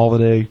weekend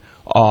holiday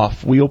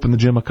off. We opened the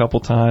gym a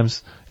couple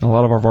times, and a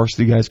lot of our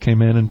varsity guys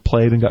came in and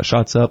played and got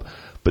shots up,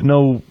 but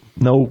no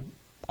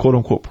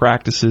quote-unquote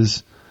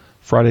practices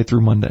Friday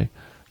through Monday.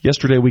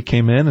 Yesterday we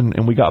came in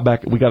and we got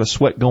back. We got a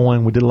sweat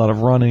going. We did a lot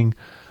of running.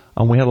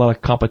 We had a lot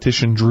of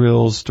competition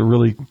drills to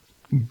really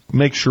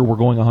make sure we're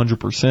going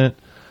 100%.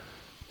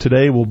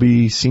 Today will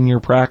be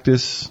senior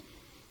practice.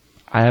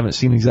 I haven't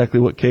seen exactly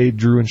what Cade,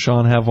 Drew, and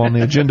Sean have on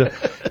the agenda.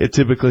 It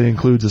typically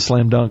includes a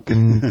slam dunk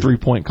and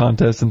 3-point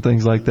contest and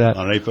things like that.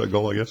 On an 8-foot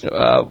goal, I guess?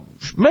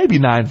 Maybe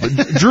 9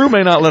 foot. Drew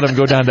may not let him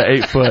go down to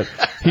 8 foot.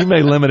 He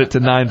may limit it to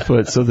 9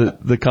 foot so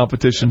that the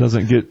competition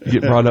doesn't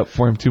get brought up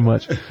for him too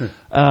much.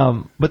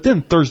 But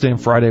then Thursday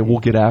and Friday, we'll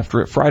get after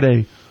it.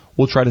 Friday,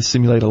 we'll try to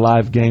simulate a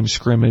live game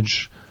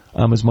scrimmage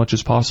as much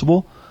as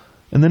possible.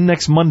 And then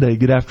next Monday,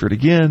 get after it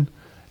again.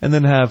 And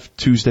then have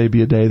Tuesday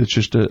be a day that's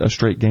just a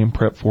straight game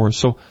prep for us.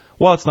 So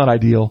while it's not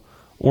ideal,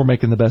 we're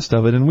making the best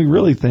of it. And we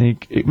really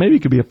think maybe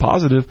it could be a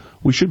positive.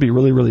 We should be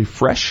really, really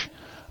fresh.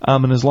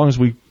 And as long as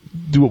we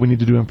do what we need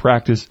to do in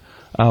practice,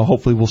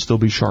 hopefully we'll still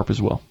be sharp as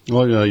well.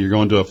 Well, you're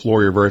going to a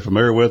floor you're very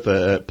familiar with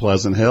at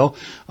Pleasant Hill,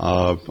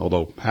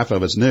 although half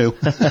of it's new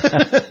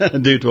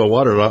due to a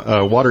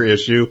water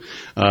issue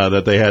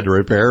that they had to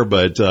repair.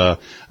 But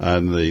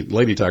and the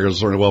Lady Tigers are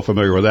certainly well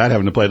familiar with that,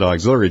 having to play the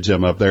auxiliary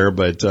gym up there.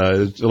 But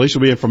at least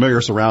you'll be in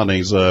familiar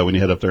surroundings when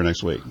you head up there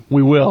next week.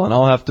 We will, and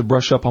I'll have to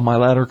brush up on my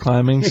ladder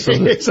climbing. So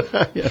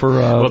that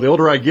well, the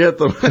older I get,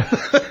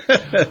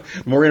 the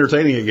more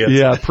entertaining it gets.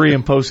 Yeah, pre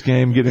and post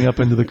game, getting up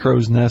into the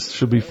crow's nest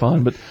should be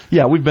fun. But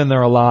yeah, we've been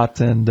there a lot,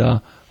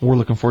 and we're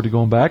looking forward to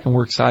going back, and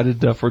we're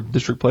excited for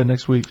district play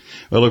next week.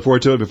 We'll look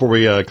forward to it. Before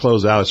we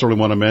close out, I certainly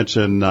want to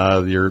mention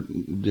your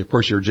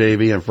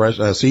JV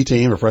and C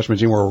team, or freshman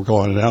team, where we're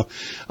calling it now,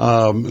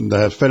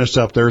 that finished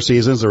up their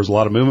seasons. There was a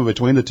lot of movement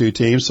between the two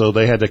teams, so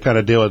they had to kind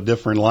of deal with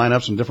different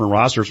lineups and different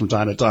rosters from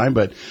time to time.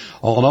 But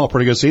all in all,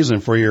 pretty good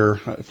season for your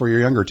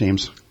younger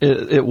teams.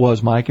 It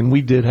was, Mike, and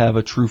we did have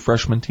a true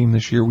freshman team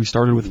this year. We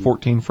started with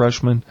 14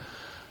 freshmen.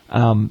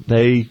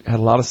 They had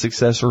a lot of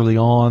success early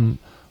on,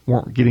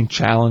 weren't getting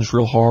challenged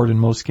real hard in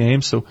most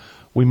games, so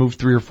we moved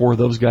 3 or 4 of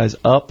those guys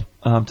up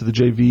to the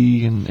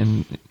JV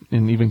and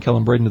even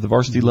Kellen Braden to the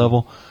varsity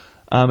level.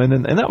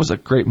 And that was a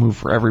great move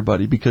for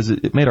everybody because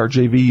it made our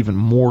JV even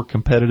more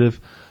competitive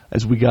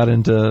as we got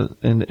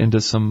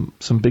into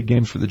some big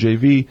games for the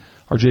JV.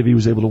 Our JV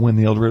was able to win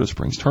the El Dorado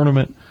Springs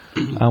tournament.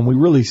 We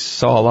really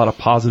saw a lot of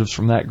positives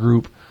from that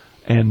group,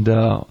 and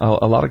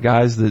a lot of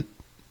guys that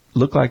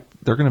look like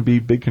they're going to be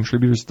big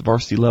contributors at the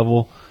varsity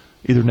level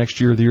either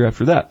next year or the year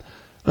after that.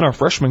 Then our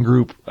freshman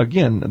group,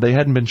 again, they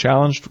hadn't been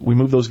challenged. We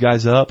moved those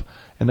guys up,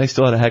 and they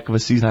still had a heck of a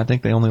season. I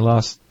think they only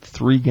lost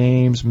 3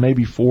 games,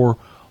 maybe 4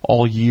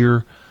 all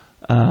year.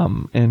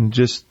 And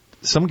just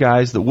some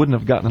guys that wouldn't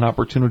have gotten an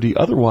opportunity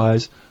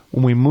otherwise,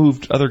 when we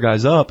moved other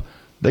guys up,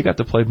 they got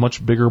to play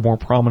much bigger, more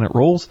prominent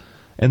roles.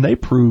 And they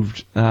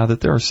proved that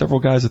there are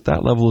several guys at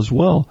that level as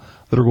well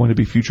that are going to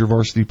be future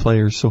varsity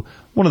players. So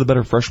one of the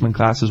better freshman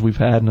classes we've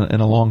had in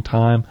a long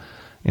time.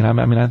 And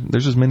I mean,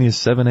 there's as many as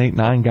 7, 8,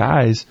 9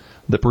 guys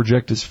that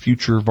project as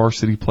future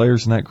varsity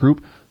players in that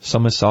group.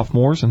 Some as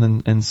sophomores,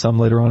 and some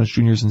later on as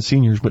juniors and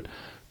seniors. But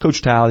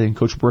Coach Talley and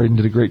Coach Braden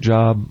did a great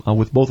job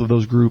with both of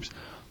those groups.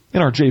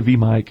 In our JV,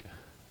 Mike,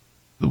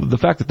 the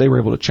fact that they were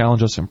able to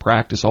challenge us in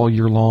practice all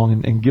year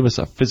long and give us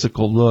a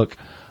physical look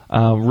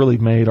really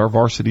made our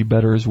varsity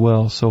better as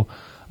well. So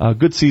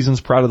good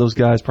seasons, proud of those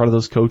guys, proud of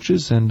those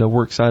coaches, and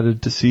we're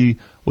excited to see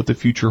what the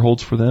future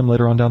holds for them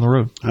later on down the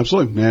road.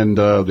 Absolutely. And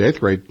the 8th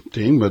grade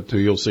team, but who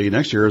you'll see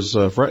next year is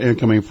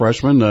incoming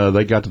freshmen.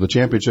 They got to the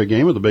championship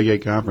game of the Big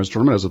 8 Conference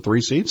Tournament as a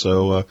 3 seed,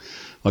 so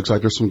looks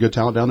like there's some good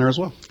talent down there as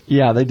well.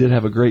 Yeah, they did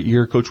have a great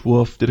year. Coach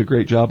Wolf did a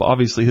great job.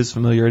 Obviously, his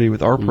familiarity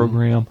with our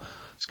program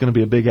is going to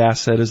be a big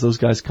asset as those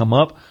guys come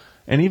up.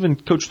 And even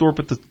Coach Thorpe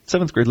at the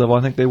 7th grade level,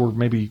 I think they were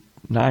maybe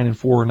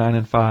 9-4 or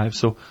 9-5.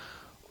 So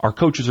our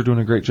coaches are doing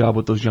a great job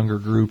with those younger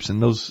groups,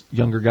 and those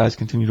younger guys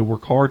continue to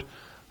work hard.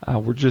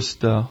 We're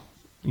just,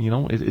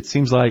 it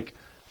seems like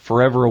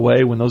forever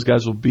away when those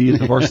guys will be at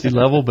the varsity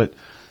level, but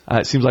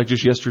it seems like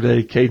just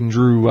yesterday, Cade and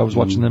Drew, I was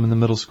watching them in the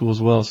middle school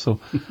as well. So,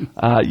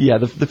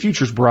 the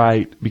future's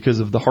bright because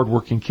of the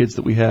hardworking kids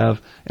that we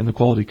have and the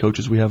quality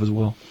coaches we have as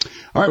well.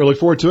 All right, we look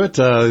forward to it.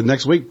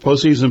 Next week,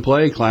 postseason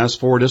play, Class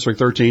 4 District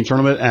 13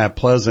 tournament at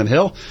Pleasant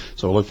Hill.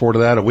 So we'll look forward to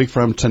that a week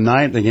from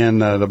tonight. Again,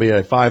 there'll be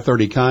a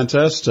 5:30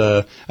 contest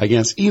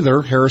against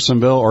either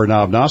Harrisonville or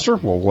Knob Noster.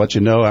 We'll let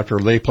you know after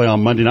they play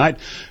on Monday night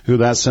who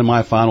that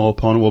semifinal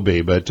opponent will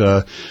be. But,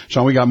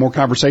 Sean, we got more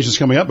conversations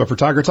coming up. But for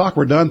Tiger Talk,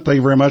 we're done. Thank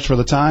you very much for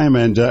the time.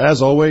 And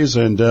as always,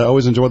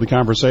 always enjoy the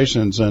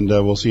conversations. And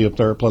we'll see you up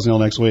there at Pleasant Hill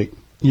next week.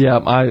 Yeah,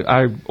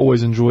 I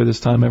always enjoy this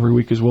time every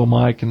week as well,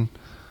 Mike. And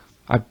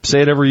I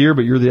say it every year,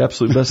 but you're the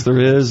absolute best there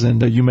is,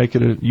 and you make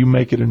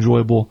it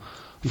enjoyable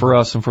for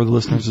us and for the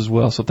listeners as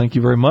well. So thank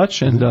you very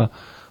much, and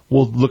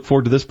we'll look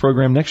forward to this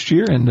program next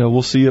year, and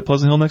we'll see you at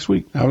Pleasant Hill next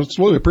week.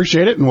 Absolutely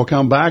appreciate it, and we'll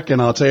come back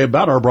and I'll tell you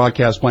about our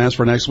broadcast plans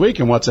for next week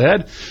and what's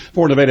ahead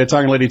for Nevada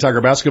Tiger Lady Tiger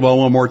basketball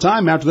one more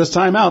time after this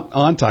timeout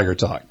on Tiger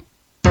Talk.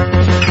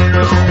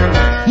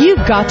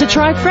 You've got to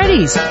try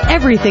Freddy's.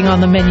 Everything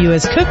on the menu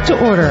is cooked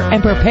to order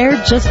and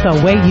prepared just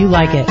the way you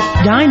like it.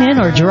 Dine in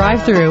or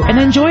drive through and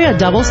enjoy a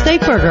double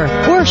steak burger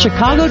or a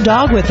Chicago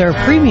dog with their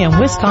premium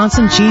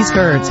Wisconsin cheese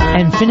curds,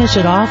 and finish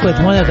it off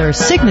with one of their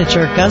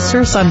signature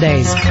Guster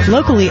sundaes.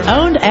 Locally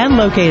owned and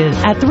located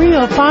at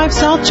 305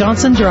 South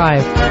Johnson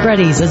Drive.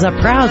 Freddy's is a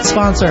proud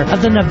sponsor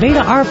of the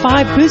Nevada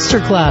R5 Booster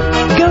Club.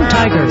 Go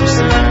Tigers!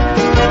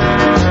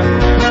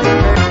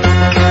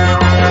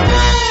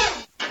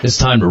 It's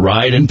time to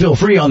ride and feel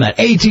free on that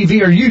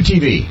ATV or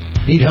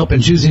UTV. Need help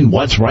in choosing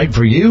what's right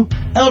for you?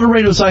 El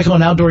Dorado Cycle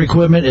and Outdoor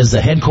Equipment is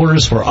the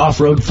headquarters for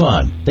off-road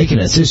fun. They can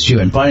assist you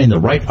in finding the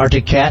right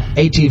Arctic Cat,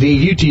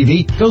 ATV,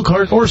 UTV,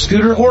 go-kart, or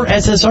scooter, or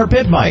SSR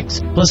pit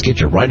bikes. Plus get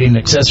your riding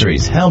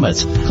accessories,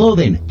 helmets,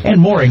 clothing, and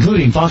more,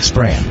 including Fox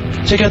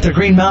brand. Check out their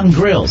Green Mountain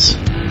grills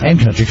and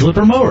Country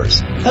Clipper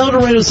mowers. El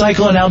Dorado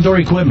Cycle and Outdoor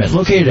Equipment,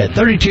 located at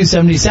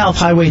 3270 South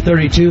Highway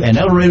 32 in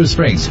El Dorado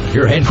Springs.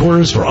 Your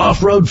headquarters for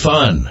off-road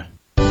fun.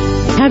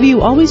 Have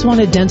you always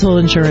wanted dental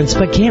insurance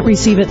but can't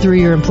receive it through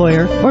your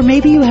employer? Or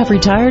maybe you have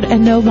retired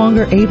and no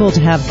longer able to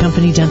have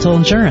company dental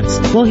insurance.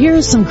 Well, here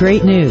is some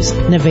great news.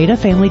 Nevada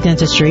Family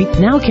Dentistry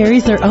now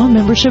carries their own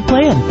membership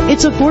plan.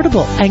 It's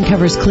affordable and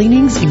covers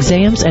cleanings,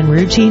 exams, and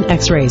routine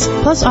x-rays,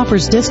 plus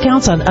offers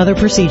discounts on other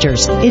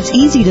procedures. It's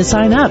easy to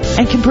sign up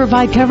and can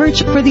provide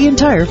coverage for the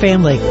entire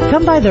family.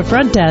 Come by the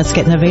front desk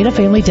at Nevada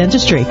Family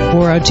Dentistry,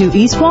 402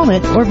 East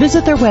Walnut, or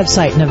visit their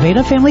website,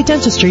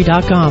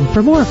 NevadaFamilyDentistry.com,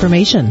 for more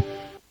information.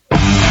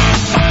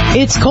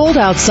 It's cold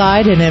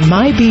outside and it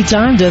might be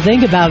time to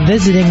think about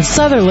visiting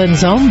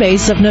Sutherland's home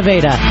base of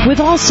Nevada. With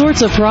all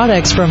sorts of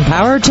products from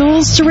power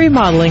tools to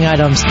remodeling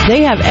items,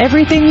 they have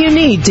everything you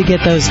need to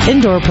get those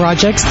indoor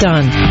projects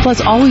done.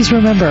 Plus, always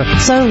remember,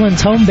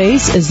 Sutherland's home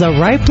base is the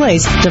right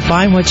place to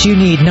find what you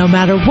need no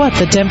matter what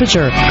the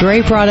temperature.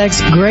 Great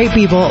products, great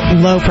people,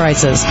 low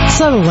prices.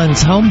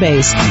 Sutherland's home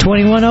base,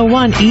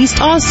 2101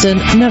 East Austin,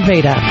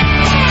 Nevada.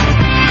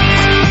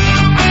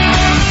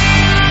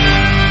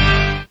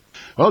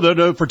 Well, they'll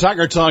do it for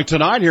Tiger Talk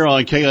tonight here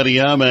on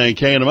KNEM and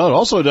KNMO. It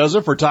also does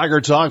it for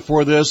Tiger Talk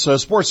for this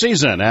sports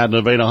season at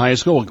Nevada High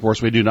School. Of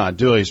course, we do not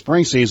do a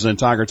spring season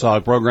Tiger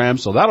Talk program,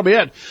 so that'll be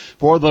it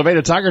for the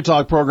Nevada Tiger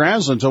Talk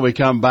programs until we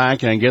come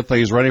back and get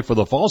things ready for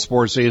the fall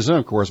sports season.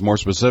 Of course, more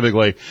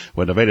specifically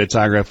with Nevada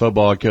Tiger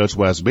football coach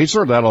Wes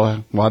Beechler.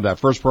 We'll have that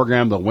first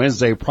program the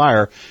Wednesday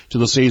prior to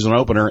the season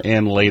opener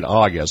in late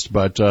August.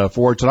 But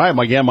for tonight,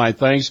 again, my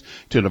thanks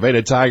to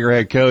Nevada Tiger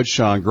head coach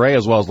Sean Gray,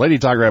 as well as Lady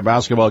Tiger head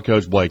basketball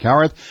coach Blake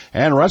Howarth,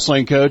 and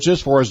wrestling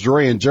coaches Forrest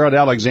Drury and Jared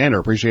Alexander.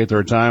 Appreciate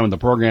their time in the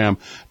program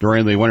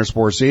during the winter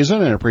sports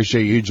season, and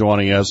appreciate you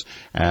joining us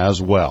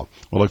as well.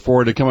 We'll look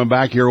forward to coming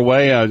back your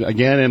way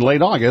again in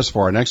late August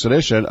for our next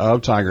edition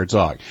of Tiger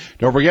Talk.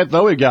 Don't forget,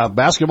 though, we've got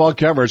basketball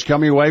coverage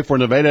coming your way for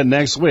Nevada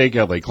next week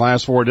of the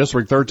Class 4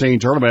 District 13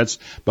 tournaments,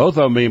 both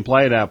of them being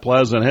played at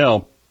Pleasant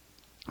Hill.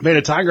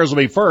 Nevada Tigers will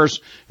be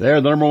first. They're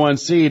the number 1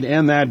 seed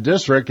in that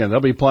district, and they'll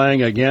be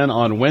playing again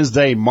on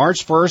Wednesday,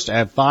 March 1st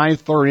at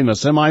 5:30 in the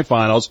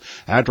semifinals.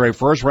 After a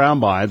first round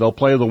bye, they'll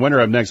play the winner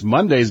of next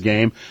Monday's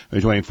game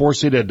between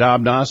 4-seeded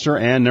Dob Noster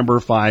and number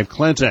 5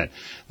 Clinton.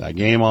 That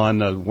game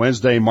on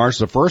Wednesday, March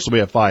the 1st will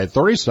be at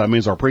 5:30, so that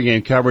means our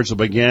pregame coverage will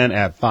begin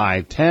at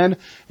 5:10,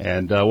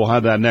 and we'll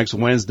have that next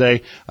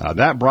Wednesday.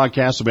 That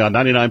broadcast will be on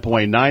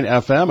 99.9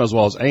 FM as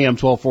well as AM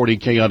 1240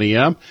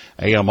 KNEM,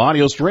 AM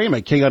audio stream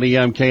at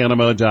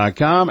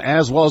KNEM.com,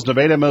 as well as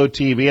Nevada Mode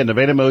TV at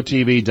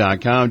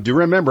NevadaModeTV.com. Do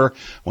remember,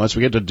 once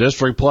we get to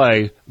district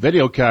play,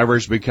 video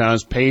coverage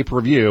becomes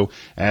pay-per-view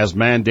as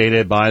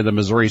mandated by the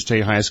Missouri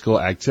State High School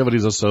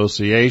Activities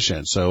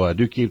Association. So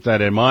do keep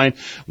that in mind.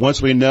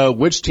 Once we know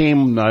which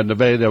team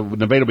Nevada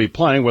will be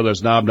playing, whether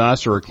it's Dob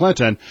Noster or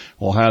Clinton,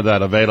 we'll have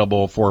that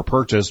available for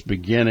purchase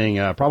beginning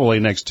probably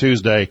next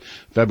Tuesday,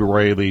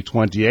 February the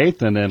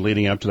 28th, and then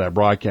leading up to that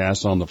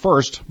broadcast on the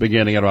 1st,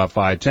 beginning at about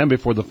 5:10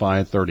 before the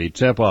 5:30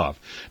 tip-off.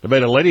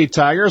 Nevada Lady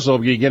Tigers will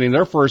be getting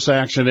their first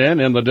action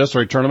in the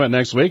district tournament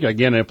next week,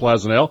 again in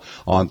Pleasant Hill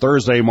on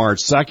Thursday, March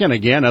 2nd.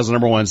 Again, as the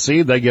number 1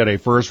 seed, they get a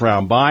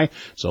first-round bye,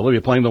 so they'll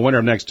be playing the winner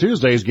of next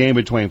Tuesday's game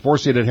between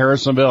 4-seeded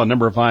Harrisonville and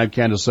number 5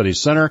 Kansas City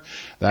Center.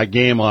 That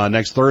game on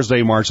next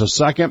Thursday, March the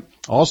 2nd,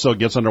 also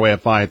gets underway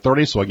at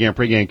 5:30, so again,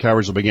 pregame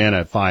coverage will begin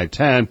at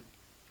 5:10.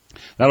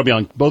 That'll be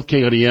on both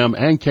KNEM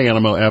and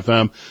KNMO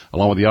FM,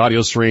 along with the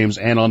audio streams,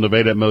 and on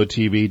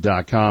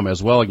NevadaModeTV.com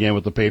as well, again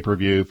with the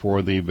pay-per-view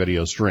for the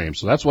video stream.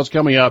 So that's what's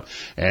coming up.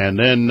 And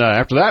then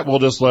after that, we'll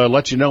just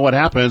let you know what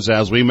happens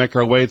as we make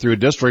our way through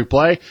district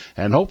play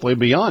and hopefully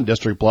beyond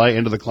district play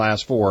into the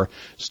Class 4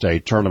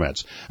 state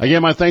tournaments.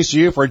 Again, my thanks to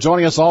you for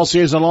joining us all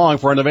season long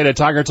for our Nevada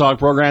Tiger Talk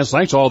programs.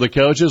 Thanks to all the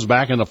coaches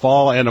back in the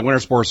fall and the winter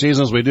sports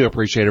seasons. We do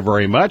appreciate it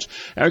very much.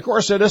 And of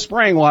course, this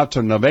spring, we'll have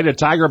some Nevada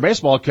Tiger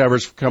baseball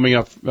coverage coming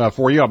up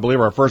for you. I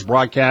believe our first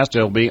broadcast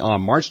will be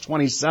on March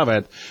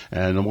 27th,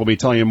 and we'll be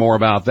telling you more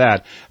about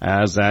that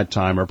as that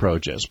time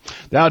approaches.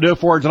 That'll do it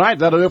for tonight.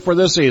 That'll do it for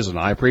this season.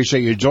 I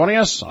appreciate you joining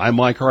us. I'm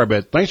Mike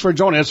Harbit. Thanks for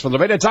joining us for the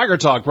Nevada Tiger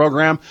Talk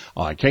program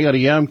on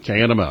KNEM,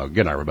 KNMO.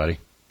 Good night, everybody.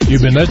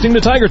 You've been listening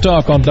to Tiger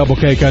Talk on Double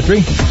K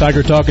Country.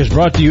 Tiger Talk is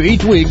brought to you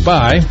each week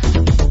by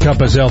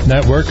Compass Health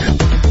Network,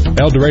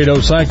 El Dorado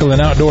Cycle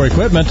and Outdoor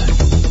Equipment,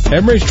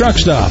 Emery's Truck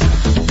Stop,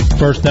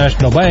 First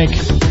National Bank,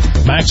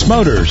 Max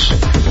Motors,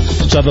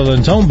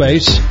 Sutherland's Home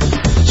Base,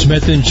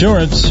 Smith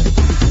Insurance,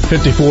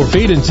 54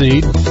 Feed and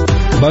Seed,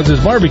 Buzz's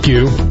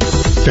Barbecue,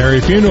 Ferry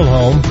Funeral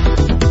Home,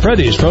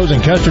 Freddy's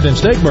Frozen Custard and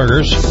Steak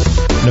Burgers,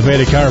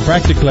 Nevada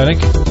Chiropractic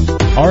Clinic,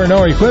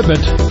 R&R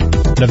Equipment,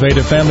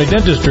 Nevada Family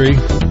Dentistry,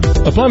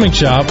 The Plumbing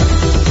Shop,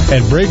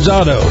 and Briggs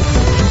Auto.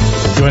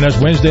 Join us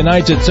Wednesday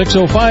nights at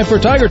 6:05 for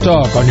Tiger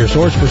Talk on your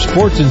source for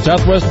sports in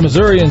Southwest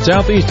Missouri and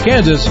Southeast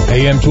Kansas,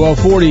 AM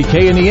 1240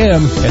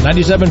 KNEM and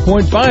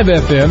 97.5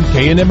 FM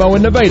KNMO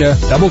in Nevada,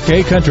 Double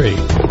K Country.